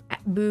also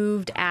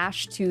moved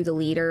Ash to the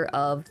leader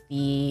of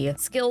the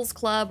skills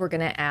club. We're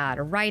gonna add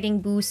a writing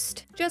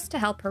boost just to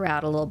help her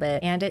out a little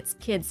bit. And it's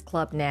kids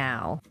club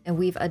now. And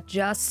we've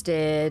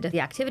adjusted the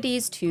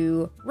activities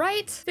to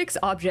write, fix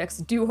objects,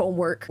 do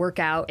homework, work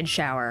out, and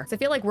shower. So I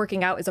feel like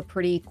working out is a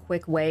pretty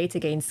quick way to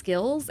gain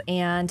skills.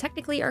 And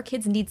technically our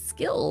kids need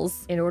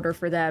skills in order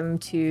for them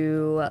to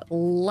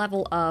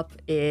level up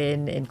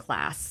in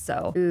class.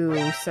 So,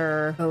 ooh,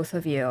 sir, both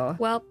of you.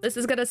 Well, this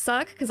is gonna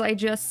suck because I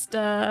just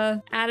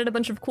added a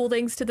bunch of cool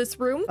things to this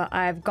room, but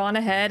I've gone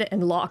ahead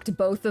and locked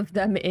both of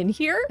them in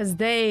here because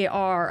they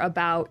are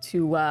about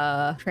to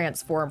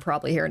transform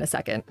probably here in a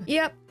second.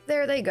 Yep.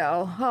 There they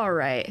go. All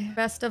right.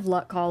 Best of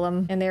luck,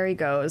 column. And there he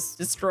goes,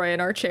 destroying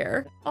our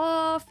chair.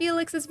 Oh,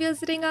 Felix is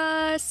visiting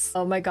us.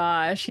 Oh my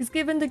gosh. He's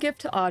given the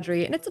gift to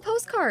Audrey and it's a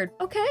postcard.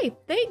 Okay.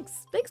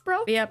 Thanks. Thanks,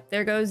 bro. Yep.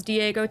 There goes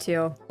Diego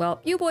too.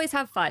 Well, you boys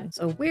have fun.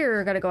 So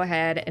we're going to go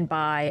ahead and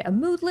buy a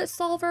moodlet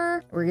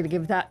solver. We're going to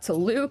give that to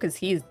Lou because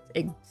he's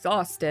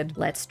exhausted.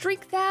 Let's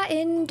drink that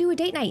and do a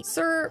date night.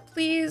 Sir,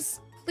 please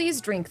please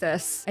drink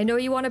this. I know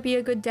you want to be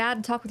a good dad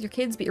and talk with your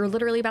kids, but you're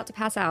literally about to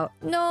pass out.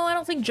 No, I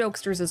don't think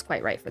Jokesters is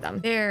quite right for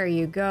them. There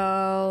you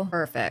go.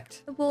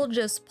 Perfect. We'll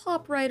just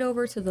pop right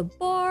over to the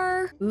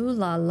bar. Ooh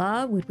la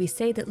la, would we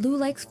say that Lou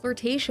likes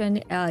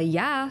flirtation?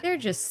 Yeah. They're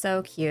just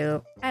so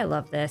cute. I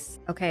love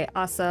this. Okay,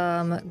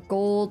 awesome.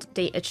 Gold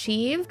date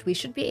achieved. We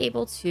should be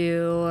able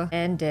to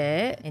end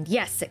it. And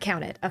yes, it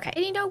counted. Okay.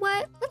 And you know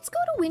what? Let's go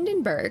to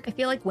Windenburg. I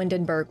feel like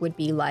Windenburg would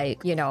be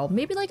like, you know,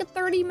 maybe like a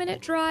 30-minute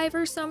drive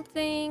or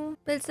something.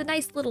 But it's a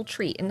nice little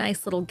treat, a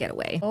nice little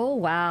getaway. Oh,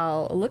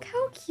 wow. Look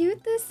how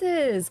cute this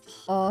is.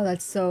 Oh,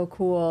 that's so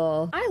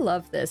cool. I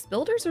love this.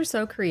 Builders are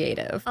so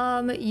creative.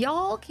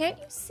 Y'all, can't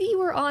you see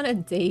we're on a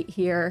date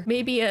here?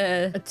 Maybe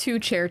a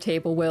two-chair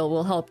table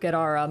will help get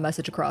our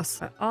message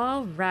across.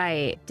 All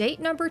right. Date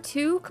number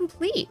 2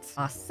 complete.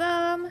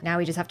 Awesome. Now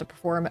we just have to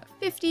perform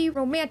 50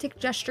 romantic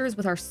gestures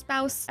with our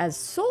spouse as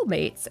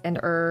soulmates and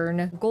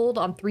earn gold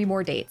on 3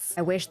 more dates.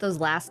 I wish those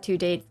last 2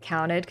 dates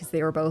counted because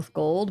they were both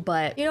gold,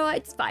 but you know what?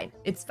 It's fine.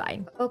 It's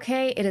fine.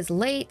 Okay, it is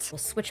late. We'll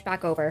switch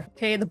back over.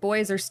 Okay, the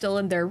boys are still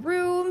in their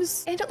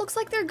rooms and it looks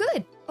like they're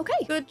good.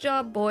 Okay, good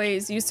job,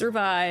 boys. You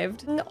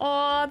survived.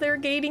 Aw, they're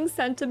gaining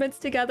sentiments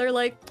together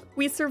like,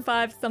 we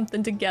survived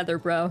something together,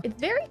 bro. It's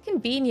very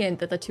convenient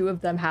that the 2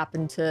 of them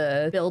happen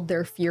to build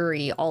their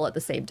fury all at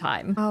the same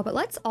time. Oh, but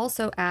let's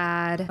also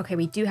add... Okay,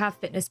 we do have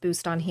fitness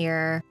boost on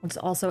here. Let's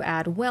also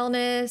add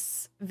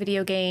wellness,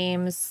 video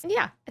games. And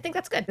yeah, I think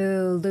that's good.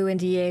 Ooh, Lou and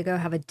Diego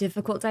have a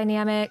difficult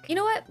dynamic. You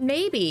know what?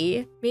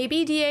 Maybe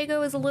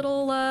Diego is a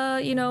little,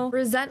 you know,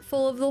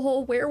 resentful of the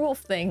whole werewolf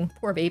thing.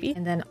 Poor baby.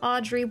 And then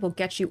Audrey will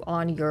get you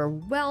on your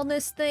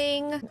wellness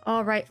thing.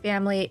 All right,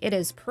 family, it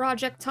is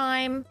project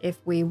time.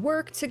 If we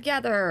work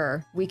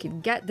together, we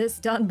can get this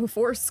done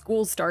before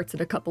school starts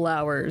in a couple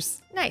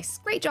hours. Nice.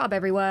 Great job,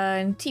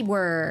 everyone.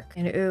 Teamwork.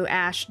 And ooh,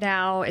 Ash,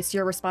 now it's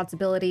your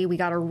responsibility. We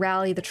gotta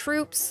rally the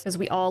troops because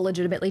we all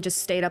legitimately just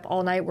stayed up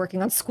all night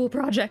working on school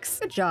projects.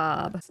 Good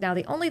job. So now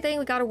the only thing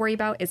we gotta worry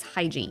about is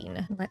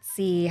hygiene. Let's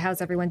see,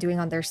 how's everyone doing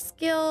on their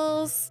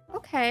skills?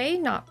 Okay,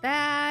 not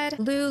bad.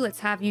 Lou, let's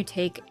have you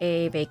take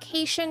a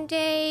vacation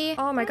day.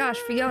 Oh my gosh,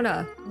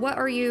 Fiona, what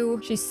are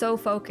you? She's so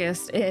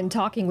focused in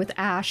talking with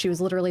Ash. She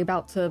was literally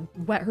about to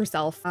wet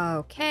herself.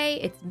 Okay,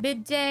 it's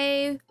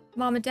midday.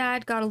 Mom and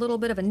Dad got a little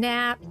bit of a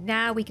nap.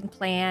 Now we can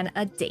plan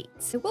a date.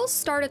 So we'll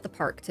start at the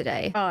park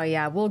today. Oh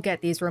yeah, we'll get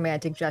these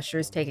romantic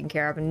gestures taken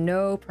care of,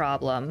 no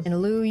problem.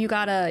 And Lou, you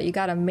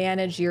gotta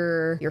manage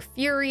your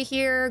fury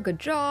here. Good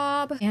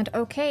job. And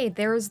okay,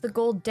 there's the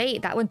gold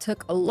date. That one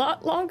took a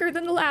lot longer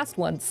than the last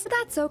ones. But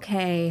that's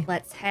okay.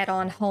 Let's head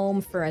on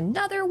home for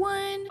another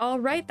one.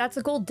 All right, that's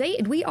a gold date.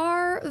 And we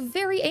are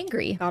very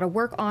angry. Gotta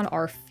work on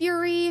our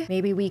fury.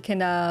 Maybe we can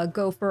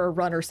go for a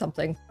run or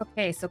something.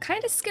 Okay, so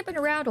kind of skipping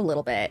around a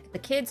little bit. The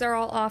kids are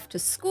all off to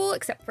school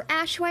except for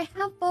Ash, who I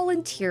have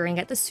volunteering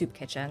at the soup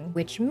kitchen,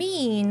 which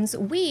means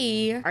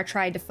we are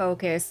trying to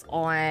focus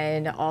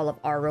on all of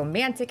our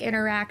romantic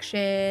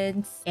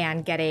interactions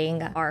and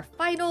getting our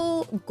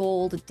final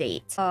gold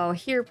date. Oh,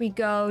 here we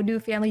go. New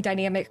family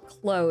dynamic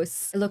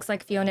close. It looks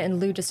like Fiona and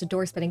Lou just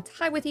adore spending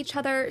time with each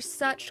other.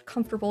 Such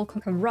comfortable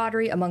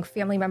camaraderie among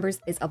family members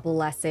is a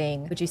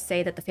blessing. Would you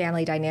say that the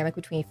family dynamic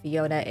between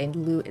Fiona and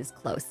Lou is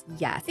close?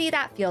 Yeah. See,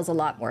 that feels a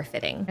lot more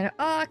fitting.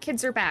 And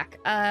kids are back.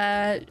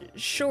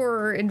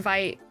 Sure,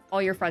 invite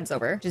all your friends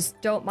over.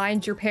 Just don't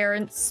mind your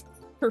parents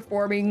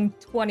performing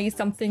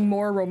 20-something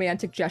more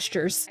romantic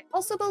gestures. I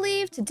also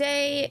believe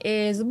today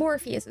is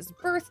Morpheus's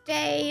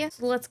birthday,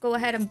 so let's go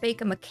ahead and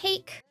bake him a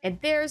cake. And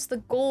there's the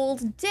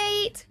gold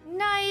date.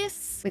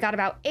 Nice. We got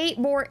about 8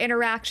 more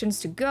interactions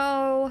to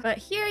go, but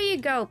here you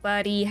go,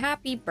 buddy.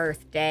 Happy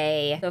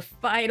birthday. The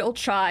final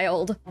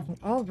child.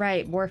 All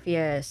right,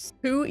 Morpheus.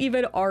 Who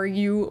even are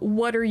you?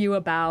 What are you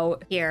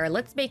about? Here,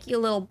 let's make you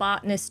a little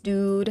botanist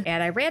dude.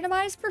 And I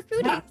randomized for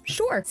foodie.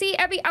 Sure. See,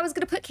 I was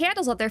gonna put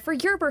candles up there for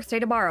your birthday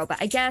tomorrow, but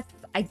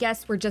I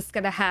guess we're just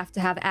gonna have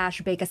to have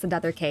Ash bake us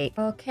another cake.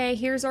 Okay,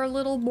 here's our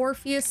little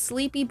Morpheus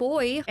sleepy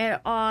boy.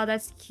 And aw,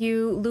 that's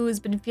cute. Lou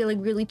has been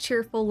feeling really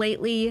cheerful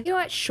lately. You know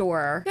what?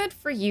 Sure. Good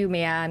for you,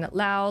 man.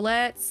 Lau,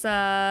 let's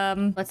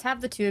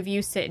have the 2 of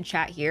you sit and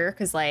chat here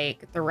because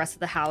like the rest of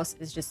the house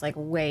is just like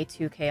way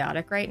too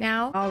chaotic right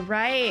now. All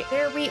right,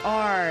 there we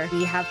are.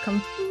 We have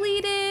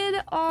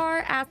completed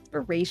our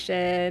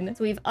aspiration.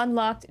 So we've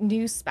unlocked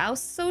new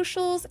spouse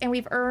socials and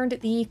we've earned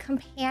the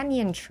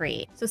companion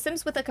trait. So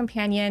Sims with a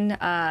companion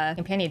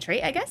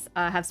trait, I guess,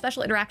 have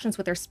special interactions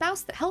with their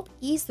spouse that help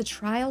ease the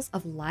trials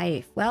of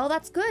life. Well,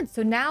 that's good.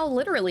 So now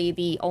literally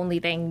the only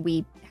thing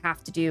we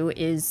have to do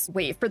is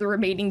wait for the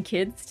remaining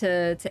kids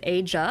to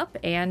age up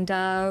and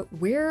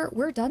we're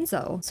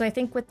donezo. So I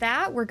think with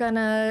that, we're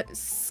gonna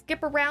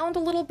skip around a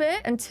little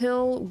bit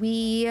until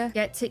we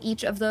get to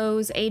each of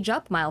those age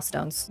up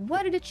milestones.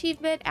 What an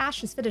achievement.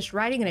 Ash has finished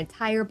writing an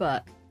entire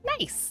book.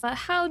 Nice.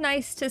 How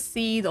nice to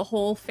see the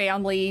whole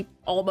family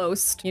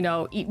almost, you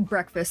know, eating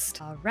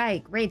breakfast. All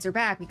right, grades are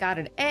back. We got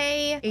an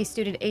A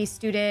student,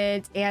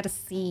 and a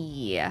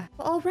C.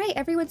 Well, all right,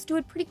 everyone's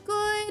doing pretty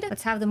good.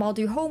 Let's have them all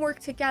do homework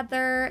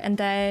together, and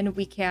then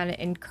we can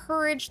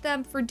encourage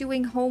them for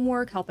doing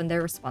homework, helping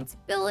their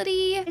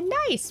responsibility. And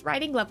nice,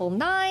 writing level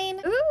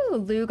 9. Ooh,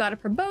 Lou got a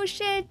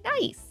promotion.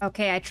 Nice.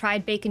 Okay, I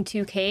tried baking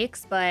 2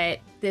 cakes, but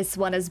this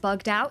one is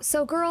bugged out.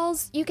 So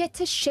girls, you get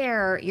to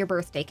share your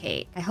birthday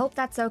cake. I hope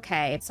that's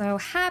okay. So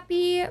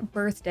happy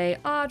birthday,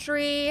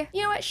 Audrey.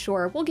 You know what?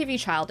 Sure, we'll give you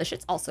childish.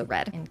 It's also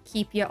red. And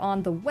keep you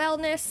on the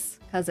wellness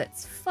because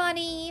it's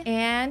funny.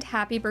 And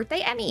happy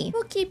birthday, Emmy.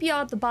 We'll keep you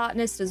on the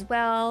botanist as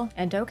well.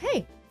 And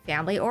okay.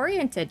 Family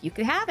oriented, you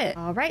could have it.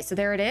 All right, so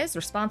there it is.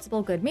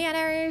 Responsible, good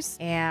manners,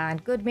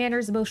 and good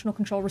manners, emotional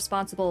control,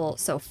 responsible.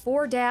 So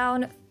 4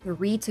 down,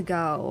 3 to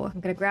go.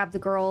 I'm gonna grab the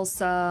girls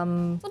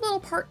some little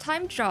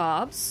part-time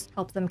jobs,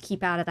 help them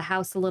keep out of the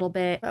house a little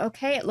bit.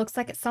 Okay, it looks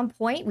like at some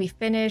point we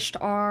finished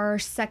our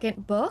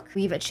 2nd book.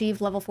 We've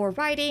achieved level 4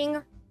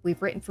 writing. We've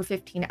written for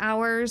 15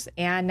 hours,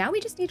 and now we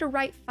just need to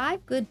write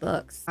 5 good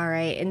books. All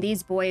right, and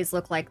these boys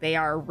look like they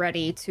are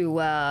ready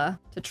to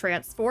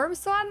transform,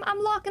 so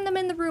I'm locking them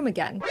in the room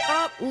again.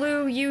 Oh,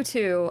 Lou, you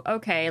two.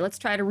 Okay, let's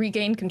try to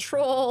regain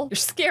control. You're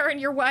scaring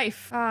your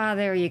wife. Ah,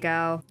 there you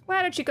go.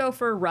 Why don't you go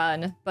for a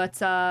run?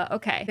 But,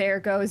 okay.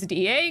 There goes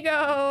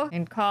Diego.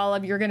 And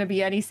Colum, you're gonna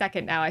be any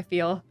second now, I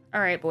feel. All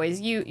right, boys,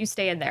 you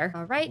stay in there.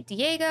 All right,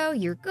 Diego,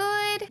 you're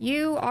good.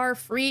 You are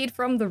freed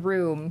from the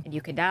room, and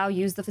you can now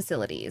use the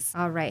facilities.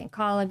 All right, and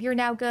Colin, you're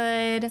now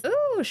good.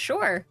 Ooh,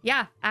 sure.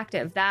 Yeah,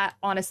 active. That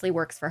honestly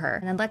works for her.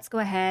 And then let's go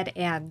ahead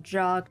and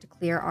jog to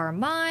clear our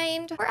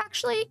mind, or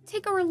actually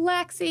take a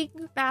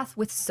relaxing bath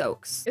with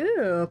soaks.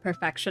 Ooh,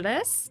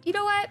 perfectionist. You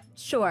know what?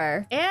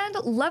 Sure. And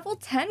level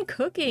 10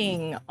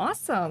 cooking.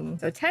 Awesome.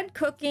 So 10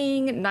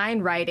 cooking, 9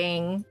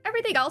 writing.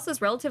 Everything else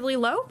is relatively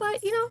low,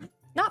 but you know,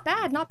 not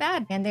bad, not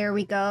bad. And there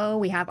we go.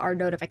 We have our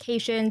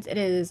notifications. It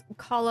is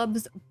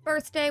Colum's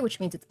birthday, which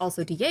means it's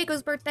also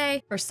Diego's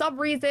birthday. For some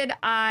reason,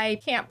 I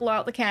can't blow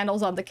out the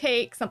candles on the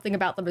cake. Something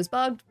about them is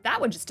bugged. That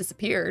one just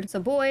disappeared. So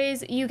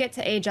boys, you get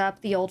to age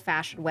up the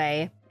old-fashioned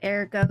way.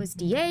 There goes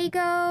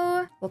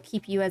Diego. We'll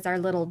keep you as our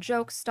little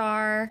joke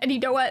star. And you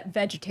know what?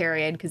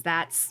 Vegetarian, because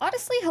that's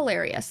honestly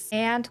hilarious.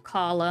 And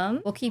Column,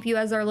 we'll keep you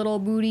as our little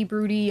moody,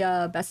 broody,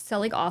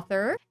 best-selling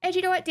author. And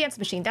you know what? Dance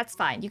machine, that's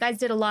fine. You guys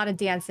did a lot of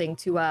dancing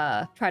to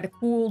try to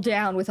cool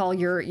down with all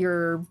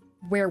your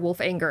werewolf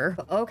anger.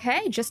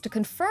 Okay, just to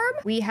confirm,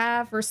 we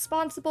have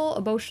responsible,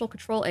 emotional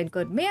control, and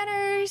good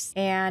manners.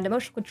 And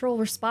emotional control,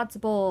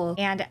 responsible.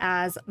 And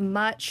as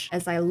much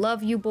as I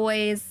love you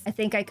boys, I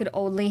think I could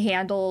only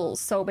handle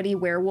so many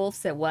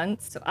werewolves at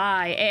once. So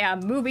I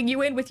am moving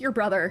you in with your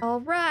brother. All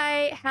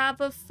right,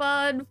 have a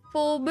fun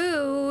full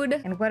moon.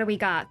 And what do we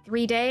got?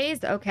 3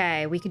 days?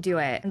 Okay, we could do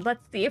it. And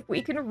let's see if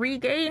we can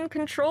regain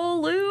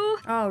control, Lou.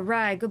 All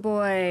right, good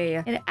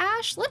boy. And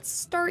Ash, let's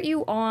start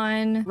you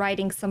on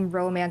writing some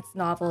romance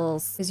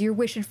novels, because you're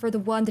wishing for the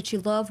one that you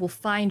love will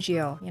find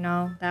you. You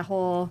know, that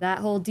whole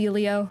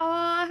dealio.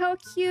 Aw, how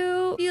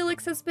cute.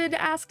 Felix has been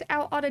asked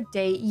out on a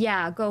date.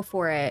 Yeah, go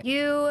for it.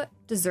 You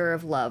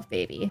deserve love,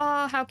 baby.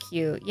 Aw, how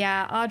cute.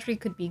 Yeah, Audrey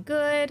could be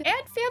good.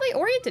 And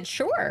family-oriented,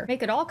 sure.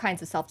 Making all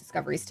kinds of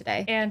self-discoveries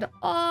today. And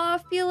aw,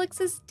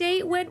 Felix's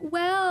date went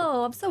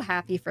well. I'm so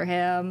happy for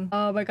him.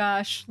 Oh my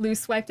gosh, Lou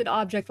swiped an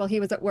object while he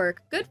was at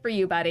work. Good for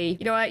you, buddy.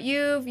 You know what?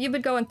 You've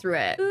been going through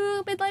it.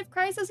 Ooh, midlife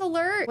crisis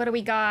alert. What do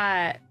we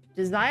got?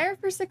 Desire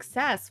for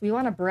success. We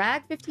want to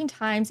brag 15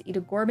 times, eat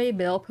a gourmet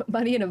meal, put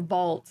money in a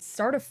vault,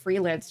 start a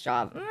freelance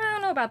job. I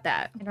don't know about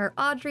that. And are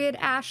Audrey and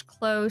Ash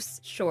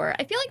close? Sure.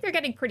 I feel like they're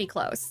getting pretty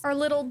close. Our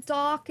little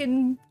Doc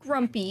and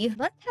Grumpy.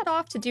 Let's head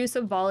off to do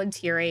some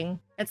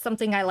volunteering. That's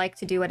something I like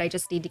to do, and I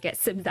just need to get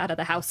Sims out of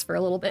the house for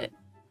a little bit.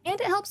 And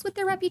it helps with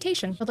their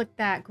reputation. But look at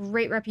that.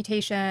 Great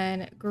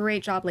reputation.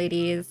 Great job,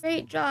 ladies.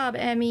 Great job,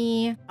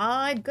 Emmy.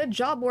 Odd. Good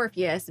job,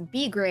 Morpheus.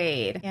 B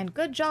grade. And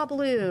good job,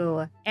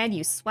 Lou. And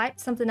you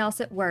swiped something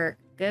else at work.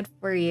 Good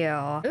for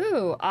you.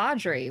 Ooh,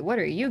 Audrey, what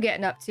are you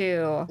getting up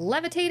to?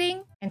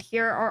 Levitating? And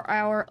here are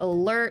our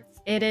alerts.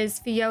 It is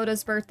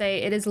Fiona's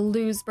birthday, it is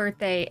Lou's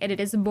birthday, and it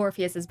is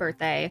Morpheus's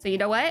birthday. So you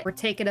know what? We're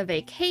taking a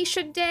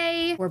vacation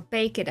day. We're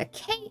baking a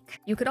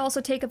cake. You could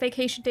also take a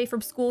vacation day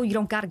from school. You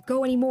don't gotta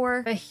go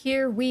anymore. But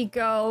here we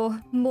go.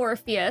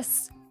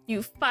 Morpheus,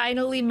 you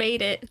finally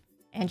made it.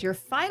 And your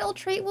final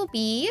trait will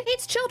be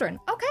hates children.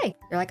 Okay.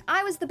 You're like,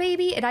 I was the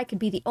baby and I could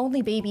be the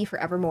only baby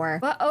forevermore.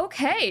 But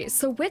okay,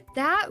 so with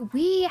that,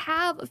 we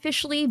have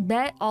officially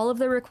met all of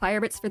the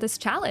requirements for this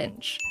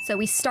challenge. So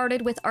we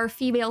started with our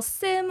female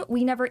sim.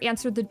 We never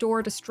answered the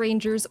door to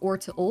strangers or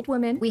to old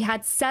women. We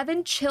had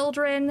 7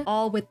 children,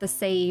 all with the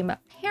same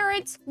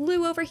parent,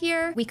 Lou over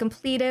here. We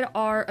completed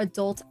our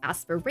adult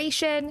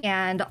aspiration,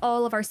 and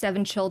all of our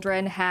 7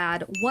 children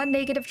had 1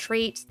 negative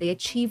trait. They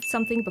achieved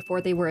something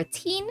before they were a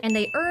teen, and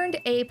they earned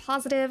a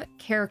positive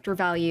character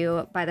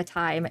value by the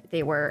time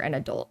they were an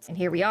adult. And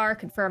here we are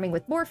confirming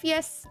with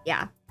Morpheus.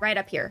 Yeah, right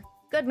up here.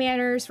 good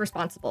manners,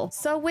 responsible.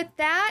 So with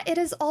that, it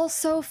is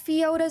also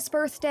Fiona's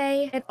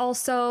birthday and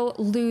also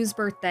Lou's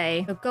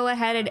birthday. So go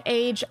ahead and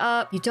age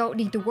up. You don't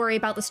need to worry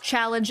about this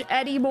challenge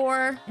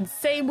anymore. And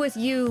same with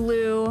you,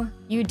 Lou.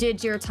 You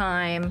did your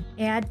time.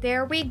 And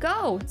there we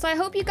go. So I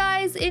hope you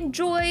guys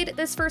enjoyed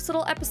this first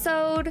little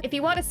episode. If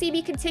you want to see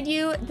me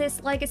continue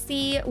this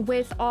legacy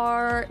with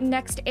our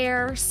next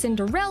heir,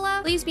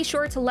 Cinderella, please be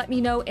sure to let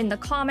me know in the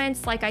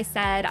comments. Like I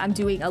said, I'm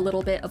doing a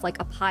little bit of like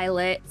a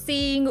pilot,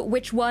 seeing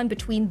which one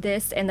between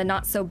this and the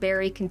Not So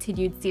Berry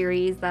continued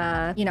series,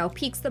 you know,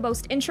 piques the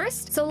most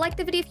interest. So like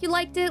the video if you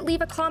liked it,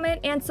 leave a comment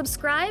and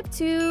subscribe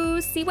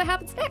to see what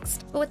happens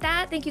next. But with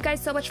that, thank you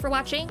guys so much for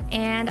watching,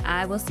 and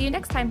I will see you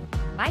next time.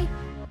 Bye.